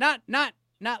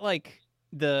 Not like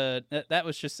that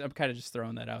was just, I'm kind of just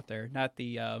throwing that out there. Not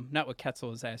what Ketzel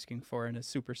was asking for in a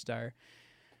superstar.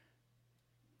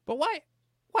 But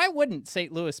why wouldn't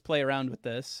St. Louis play around with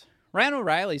this? Ryan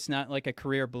O'Reilly's not like a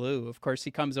career Blue. Of course,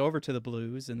 he comes over to the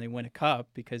Blues and they win a cup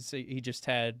because he just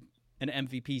had an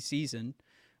MVP season.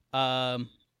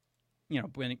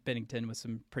 Bennington with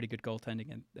some pretty good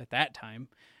goaltending at that time.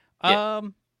 Yeah.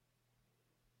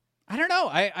 I don't know.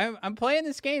 I'm playing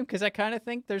this game because I kind of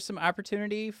think there's some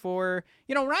opportunity for,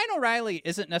 Ryan O'Reilly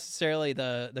isn't necessarily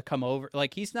the come over.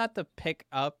 Like, he's not the pick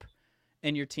up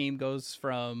and your team goes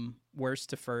from worst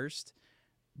to first.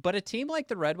 But a team like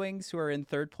the Red Wings, who are in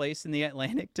third place in the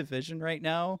Atlantic Division right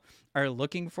now, are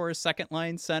looking for a second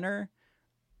line center.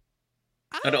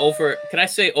 Can I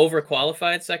say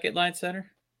overqualified second line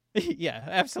center? Yeah,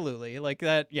 absolutely. Like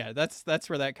that. Yeah, that's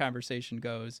where that conversation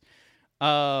goes.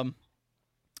 A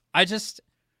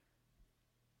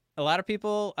lot of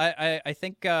people, I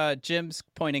think Jim's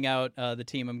pointing out the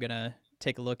team I'm going to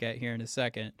take a look at here in a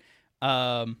second.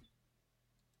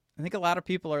 I think a lot of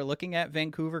people are looking at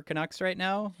Vancouver Canucks right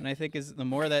now, and I think the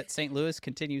more that St. Louis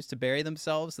continues to bury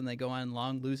themselves and they go on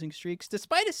long losing streaks,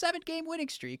 despite a 7-game winning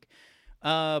streak,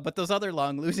 but those other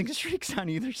long losing streaks on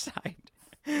either side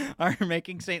are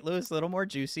making St. Louis a little more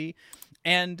juicy.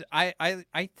 And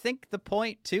I think the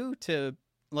point, too, to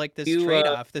like this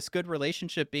trade-off, this good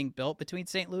relationship being built between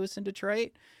St. Louis and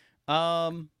Detroit,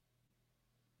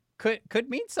 could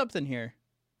mean something here.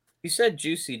 You said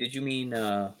juicy. Did you mean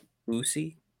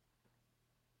oozy?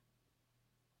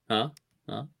 Huh?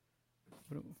 Oh,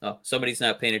 somebody's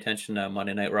not paying attention to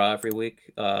Monday Night Raw every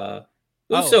week.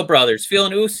 Husso brothers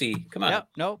feeling oozy. Come on. Yep.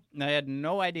 Nope. I had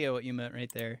no idea what you meant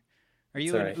right there. Are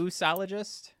you an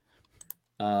oosologist?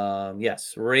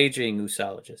 Yes, raging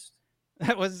oosologist.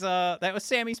 That was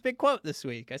Sammy's big quote this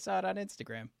week. I saw it on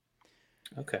Instagram.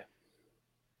 Okay.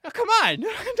 Oh, come on.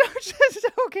 Don't just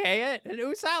okay it. An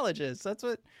oosologist. That's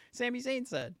what Sami Zayn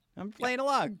said. I'm playing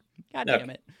along. God damn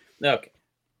it. Okay.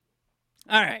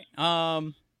 All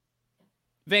right.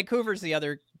 Vancouver's the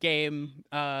other game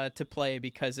to play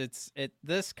because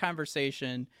this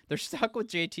conversation, they're stuck with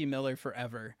JT Miller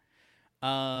forever.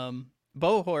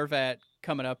 Bo Horvat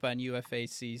coming up on UFA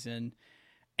season.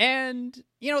 And,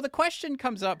 the question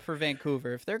comes up for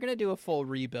Vancouver. If they're going to do a full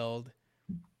rebuild,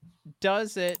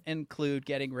 does it include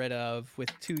getting rid of, with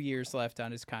 2 years left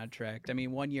on his contract,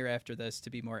 1 year after this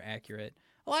to be more accurate,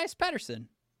 Elias Pettersson?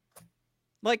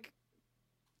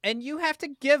 And you have to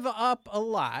give up a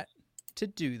lot to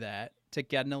do that, to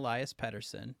get an Elias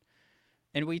Pettersson.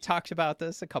 And we talked about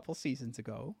this a couple seasons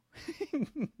ago.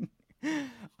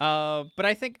 But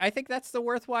I think that's the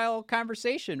worthwhile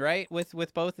conversation, right?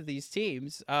 With both of these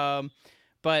teams.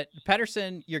 But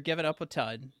Pettersson, you're giving up a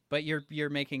ton, but you're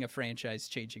making a franchise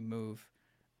changing move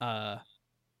at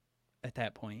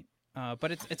that point.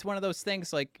 But it's one of those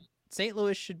things, like, St.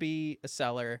 Louis should be a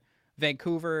seller.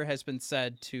 Vancouver has been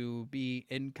said to be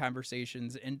in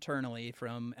conversations internally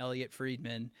from Elliot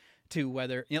Friedman to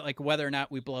whether or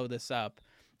not we blow this up.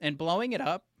 And blowing it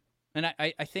up And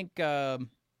I think, who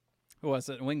was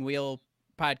it? Wing Wheel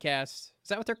podcast. Is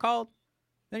that what they're called?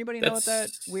 Anybody know what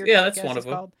that weird podcast that's one is of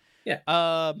them. called?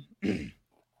 Yeah.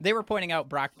 They were pointing out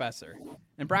Brock Besser.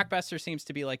 And Brock Besser seems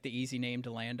to be like the easy name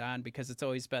to land on because it's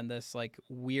always been this like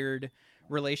weird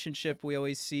relationship we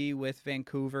always see with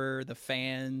Vancouver, the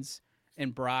fans,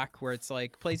 and Brock, where it's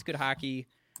like plays good hockey,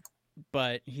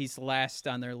 but he's last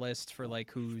on their list for like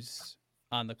who's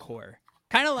on the core.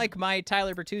 Kind of like my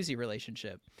Tyler Bertuzzi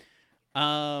relationship.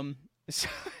 So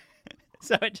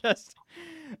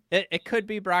it could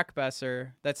be Brock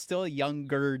Besser. That's still a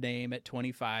younger name at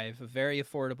 25, a very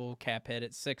affordable cap hit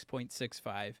at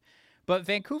 6.65. But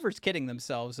Vancouver's kidding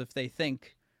themselves if they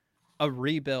think a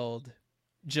rebuild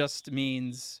just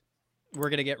means we're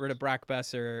going to get rid of Brock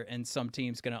Besser and some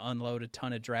team's going to unload a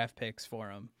ton of draft picks for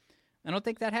him. I don't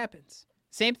think that happens.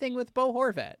 Same thing with Bo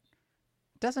Horvat.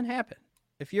 It doesn't happen.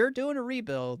 If you're doing a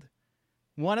rebuild,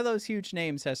 one of those huge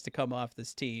names has to come off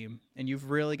this team, and you've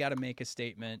really got to make a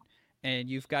statement, and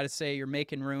you've got to say you're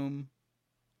making room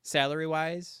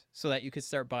salary-wise so that you could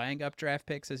start buying up draft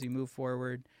picks as you move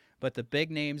forward. But the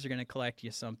big names are going to collect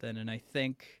you something, and I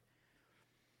think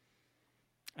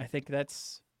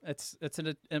that's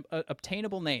an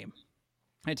obtainable name.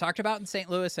 I talked about in St.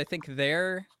 Louis. I think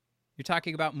you're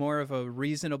talking about more of a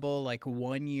reasonable like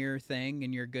 1 year thing,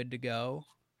 and you're good to go.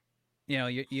 You know,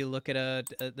 you look at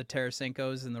the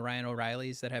Tarasenkos and the Ryan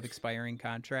O'Reillys that have expiring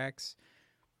contracts.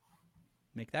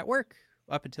 Make that work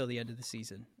up until the end of the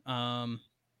season.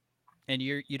 And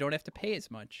you don't have to pay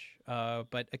as much.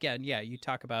 But again, yeah, you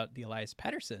talk about the Elias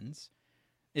Petterssons.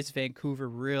 Is Vancouver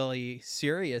really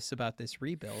serious about this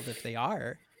rebuild? If they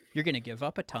are, you're going to give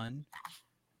up a ton.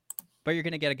 But you're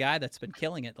going to get a guy that's been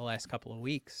killing it the last couple of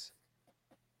weeks.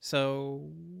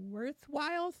 So,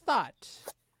 worthwhile thought.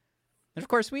 And of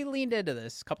course, we leaned into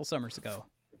this a couple summers ago.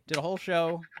 Did a whole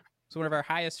show. It's one of our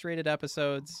highest rated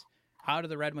episodes. How do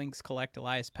the Red Wings collect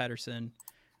Elias Pettersson?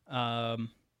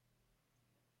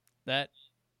 That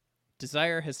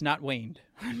desire has not waned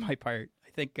on my part.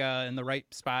 I think in the right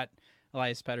spot,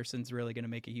 Elias Pettersson's really going to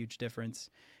make a huge difference.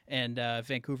 And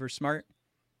Vancouver's smart.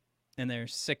 And they're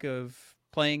sick of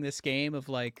playing this game of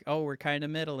like, oh, we're kind of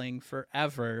middling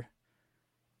forever.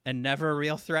 And never a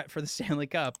real threat for the Stanley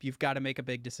Cup. You've got to make a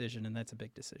big decision, and that's a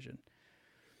big decision.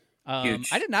 I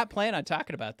did not plan on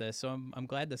talking about this, so I'm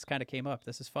glad this kind of came up.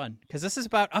 This is fun because this is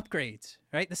about upgrades,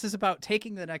 right? This is about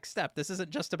taking the next step. This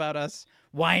isn't just about us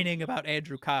whining about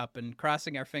Andrew Kopp and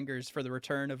crossing our fingers for the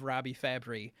return of Robbie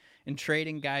Fabry and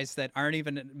trading guys that aren't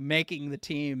even making the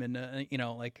team and,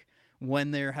 like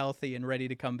when they're healthy and ready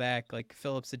to come back, like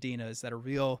Philip Zadina. Is that a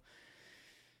real...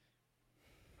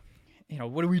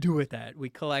 what do we do with that? We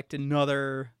collect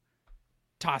another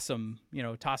toss them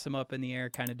up in the air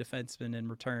kind of defenseman in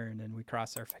return, and we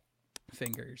cross our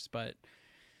fingers. But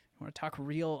I want to talk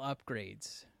real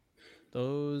upgrades.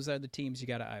 Those are the teams you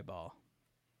got to eyeball.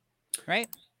 Right?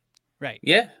 Right.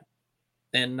 Yeah.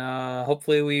 And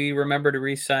hopefully we remember to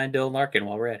re-sign Dylan Larkin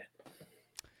while we're at it.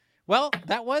 Well,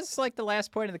 that was like the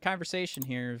last point of the conversation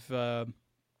here of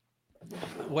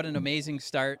what an amazing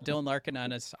start. Dylan Larkin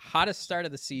on his hottest start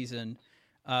of the season.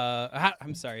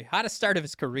 Hottest start of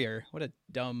his career. What a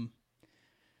dumb...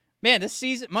 Man, this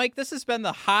season, Mike, this has been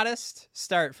the hottest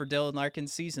start for Dylan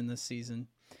Larkin's season this season.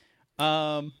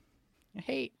 I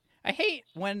hate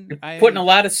when I'm putting a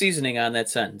lot of seasoning on that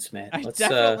sentence, man. I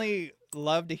definitely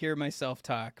love to hear myself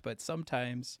talk, but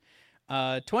sometimes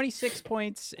 26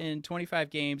 points in 25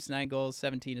 games, 9 goals,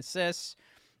 17 assists.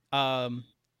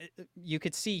 You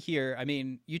could see here, I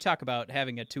mean, you talk about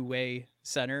having a two-way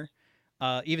center,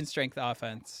 even strength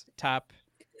offense, top,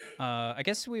 I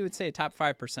guess we would say top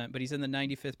 5%, but he's in the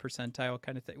 95th percentile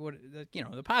kind of thing.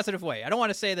 The positive way. I don't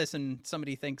want to say this and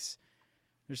somebody thinks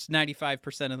there's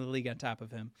 95% of the league on top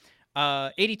of him.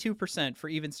 82% for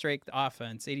even strength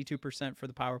offense, 82% for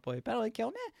the power play. Penalty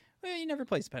kill, he never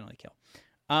plays penalty kill.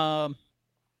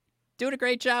 Doing a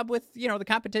great job with, the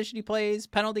competition he plays,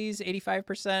 penalties,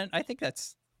 85%. I think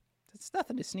that's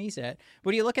nothing to sneeze at.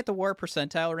 When you look at the WAR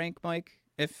percentile rank, Mike,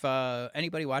 if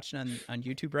anybody watching on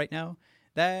YouTube right now,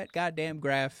 that goddamn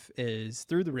graph is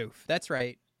through the roof. That's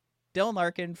right. Dylan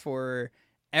Larkin, for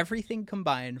everything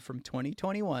combined from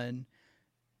 2021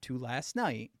 to last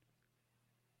night,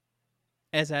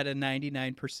 is at a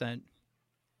 99%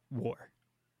 WAR.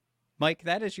 Mike,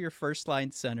 that is your first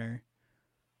line center.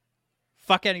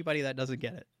 Fuck anybody that doesn't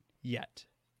get it yet.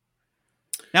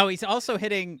 Now he's also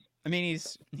hitting... I mean,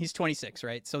 he's 26,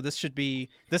 right? So this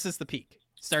is the peak.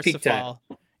 Starts peak to fall.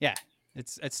 Time. Yeah,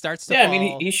 it starts to fall. I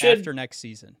mean, he should after next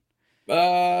season.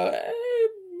 I'd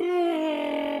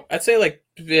say like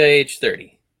age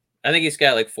 30. I think he's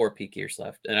got like 4 peak years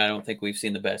left, and I don't think we've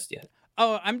seen the best yet.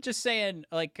 Oh, I'm just saying,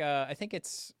 like, I think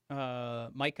it's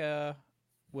Micah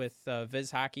with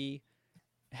Viz Hockey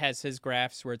has his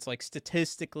graphs where it's like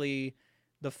statistically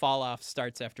the fall off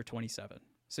starts after 27.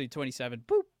 So 27,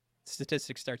 boop,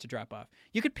 statistics start to drop off.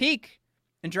 You could peak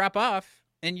and drop off,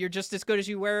 and you're just as good as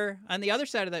you were on the other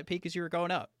side of that peak as you were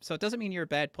going up. So it doesn't mean you're a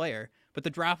bad player, but the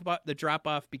drop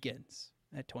off begins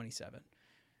at 27.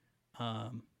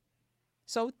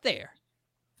 So there.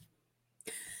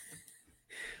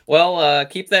 Well,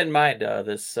 keep that in mind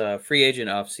this free agent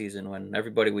off season when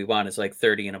everybody we want is like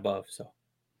 30 and above. So,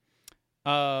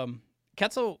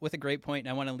 Ketzel with a great point, and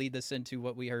I want to lead this into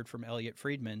what we heard from Elliot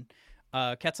Friedman.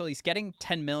 Ketzel, he's getting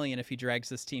 $10 million if he drags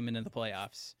this team into the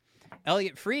playoffs.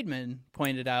 Elliot Friedman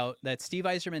pointed out that Steve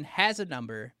Yzerman has a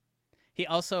number. He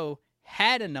also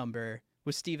had a number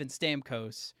with Steven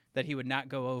Stamkos that he would not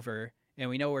go over, and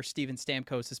we know where Steven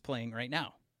Stamkos is playing right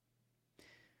now.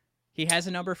 He has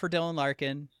a number for Dylan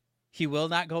Larkin. He will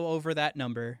not go over that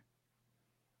number.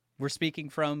 We're speaking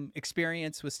from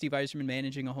experience with Steve Yzerman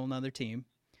managing a whole nother team.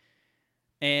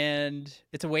 And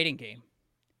it's a waiting game.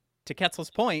 To Ketzel's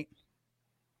point,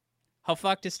 how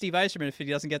fucked is Steve Yzerman if he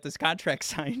doesn't get this contract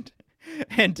signed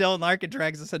and Dylan Larkin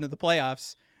drags us into the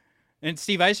playoffs? And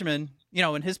Steve Yzerman, you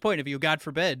know, in his point of view, God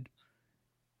forbid,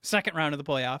 second round of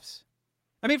the playoffs.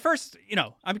 I mean, first, you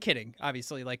know, I'm kidding,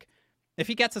 obviously. Like, if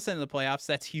he gets us into the playoffs,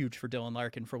 that's huge for Dylan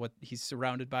Larkin for what he's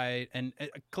surrounded by, and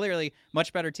clearly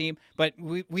much better team. But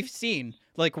we've seen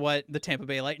like what the Tampa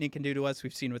Bay Lightning can do to us.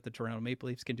 We've seen what the Toronto Maple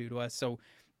Leafs can do to us. So,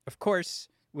 of course,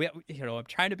 I'm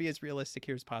trying to be as realistic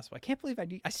here as possible. I can't believe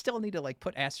I still need to like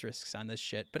put asterisks on this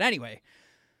shit. But anyway,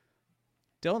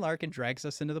 Dylan Larkin drags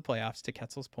us into the playoffs. To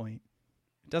Ketzel's point,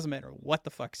 it doesn't matter what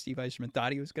the fuck Steve Yzerman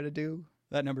thought he was going to do.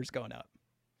 That number's going up.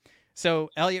 So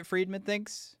Elliot Friedman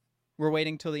thinks we're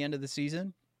waiting till the end of the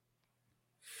season.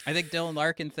 I think Dylan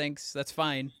Larkin thinks that's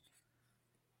fine.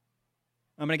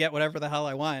 I'm going to get whatever the hell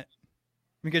I want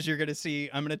because you're going to see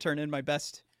I'm going to turn in my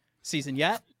best season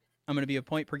yet. I'm going to be a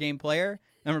point per game player.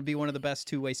 I'm going to be one of the best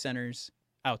two-way centers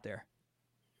out there.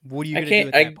 What are you going to do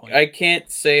at that point? I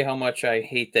can't say how much I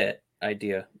hate that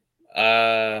idea.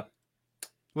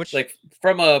 Like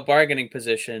from a bargaining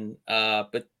position,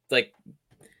 but like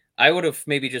I would have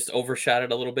maybe just overshot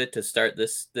it a little bit to start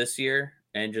this year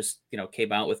and just, you know,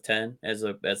 came out with 10 as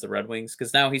the Red Wings,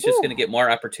 because now he's just going to get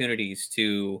more opportunities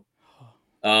to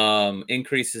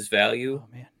increase his value. Oh,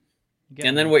 man.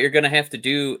 And then what you're going to have to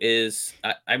do is,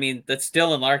 I mean, that's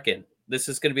Dylan Larkin. This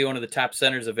is going to be one of the top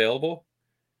centers available.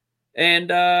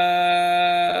 And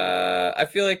I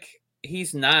feel like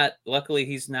luckily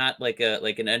he's not like an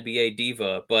NBA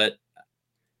diva, but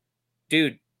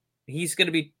dude, he's going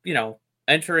to be, you know,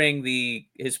 entering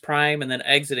his prime and then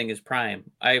exiting his prime.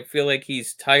 I feel like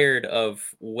he's tired of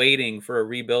waiting for a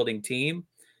rebuilding team.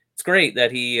 It's great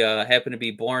that he happened to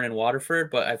be born in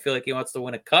Waterford, but I feel like he wants to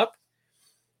win a cup.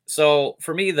 So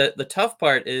for me, the tough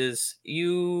part is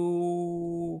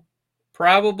you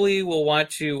probably will want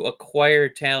to acquire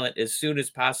talent as soon as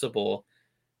possible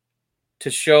to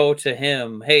show to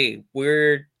him, hey,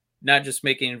 we're not just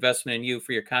making an investment in you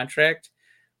for your contract.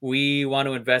 We want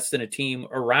to invest in a team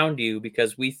around you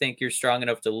because we think you're strong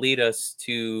enough to lead us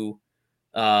to,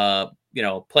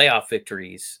 playoff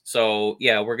victories. So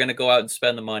yeah, we're going to go out and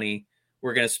spend the money.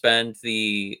 We're going to spend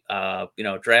the,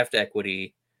 draft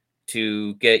equity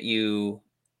to get you.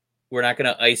 We're not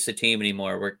going to ice a team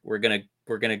anymore. We're going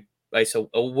to ice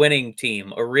a winning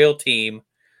team, a real team,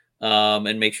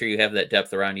 and make sure you have that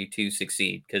depth around you to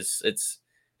succeed. Because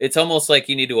it's almost like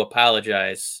you need to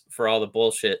apologize for all the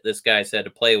bullshit this guy's had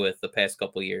to play with the past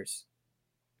couple of years.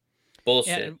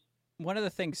 Bullshit. Yeah, and one of the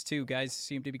things too, guys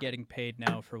seem to be getting paid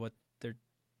now for what they're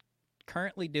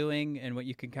currently doing and what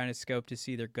you can kind of scope to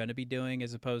see they're going to be doing,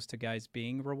 as opposed to guys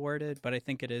being rewarded. But I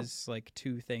think it is like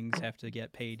two things have to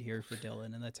get paid here for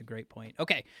Dylan, and that's a great point.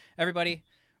 Okay, everybody,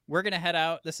 we're going to head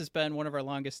out. This has been one of our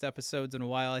longest episodes in a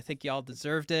while. I think y'all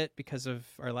deserved it because of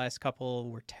our last couple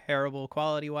were terrible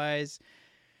quality-wise.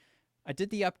 I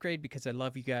did the upgrade because I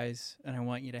love you guys, and I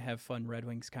want you to have fun Red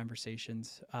Wings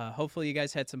conversations. Hopefully you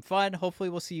guys had some fun. Hopefully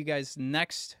we'll see you guys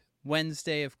next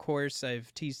Wednesday. Of course,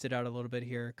 I've teased it out a little bit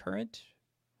here. Current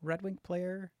Red Wing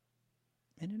player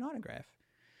and an autograph.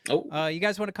 Oh, you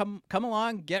guys want to come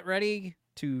along, get ready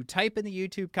to type in the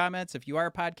YouTube comments. If you are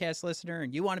a podcast listener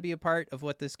and you want to be a part of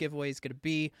what this giveaway is going to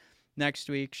be next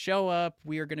week, show up.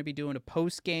 We are going to be doing a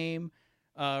post-game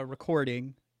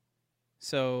recording.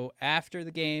 So after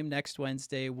the game next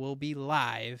Wednesday, we'll be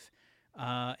live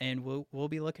And we'll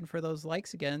be looking for those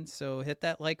likes again. So hit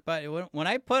that like button. When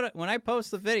I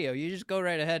post the video, you just go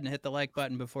right ahead and hit the like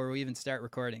button before we even start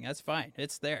recording. That's fine.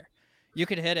 It's there. You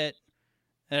could hit it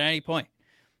at any point.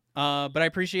 But I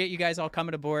appreciate you guys all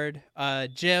coming aboard.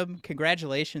 Jim,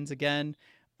 congratulations again.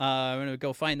 I'm going to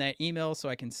go find that email so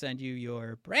I can send you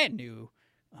your brand new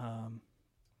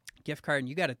gift card. And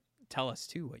you got to tell us,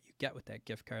 too, what you get with that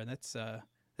gift card. That's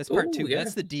part two. Yeah.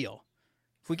 That's the deal.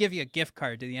 If we give you a gift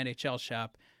card to the NHL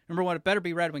shop, number one, it better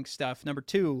be Red Wing stuff. Number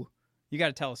two, you got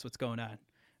to tell us what's going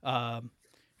on.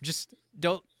 Just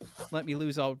don't let me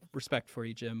lose all respect for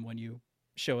you, Jim, when you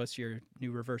show us your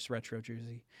new reverse retro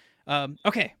jersey.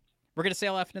 Okay, we're going to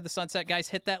sail off into the sunset, guys.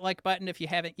 Hit that like button if you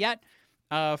haven't yet.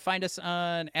 Find us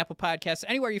on Apple Podcasts,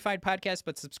 anywhere you find podcasts,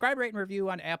 but subscribe, rate, and review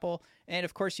on Apple. And,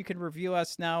 of course, you can review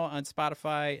us now on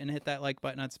Spotify and hit that like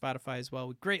button on Spotify as well.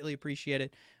 We greatly appreciate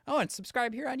it. Oh, and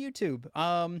subscribe here on YouTube.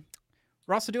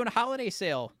 We're also doing a holiday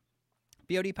sale.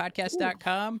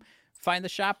 BODpodcast.com. Find the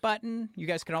shop button. You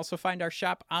guys can also find our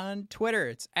shop on Twitter.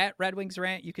 It's at Red Wings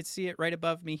Rant. You can see it right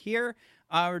above me here.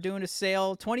 We're doing a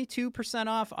sale, 22%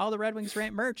 off all the Red Wings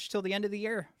Rant merch till the end of the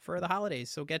year for the holidays.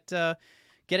 So get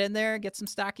in there, get some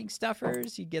stocking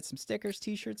stuffers. You get some stickers,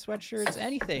 t-shirts, sweatshirts,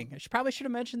 anything. I probably should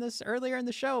have mentioned this earlier in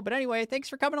the show. But anyway, thanks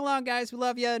for coming along, guys. We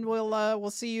love you, and we'll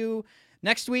see you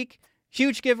next week.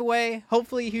 Huge giveaway.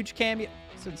 Hopefully, a huge cameo.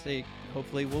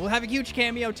 Hopefully, we'll have a huge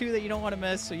cameo too that you don't want to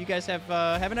miss. So you guys have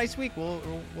a nice week. We'll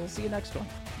see you next week.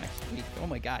 Oh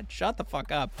my God! Shut the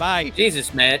fuck up. Bye.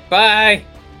 Jesus, Matt. Bye.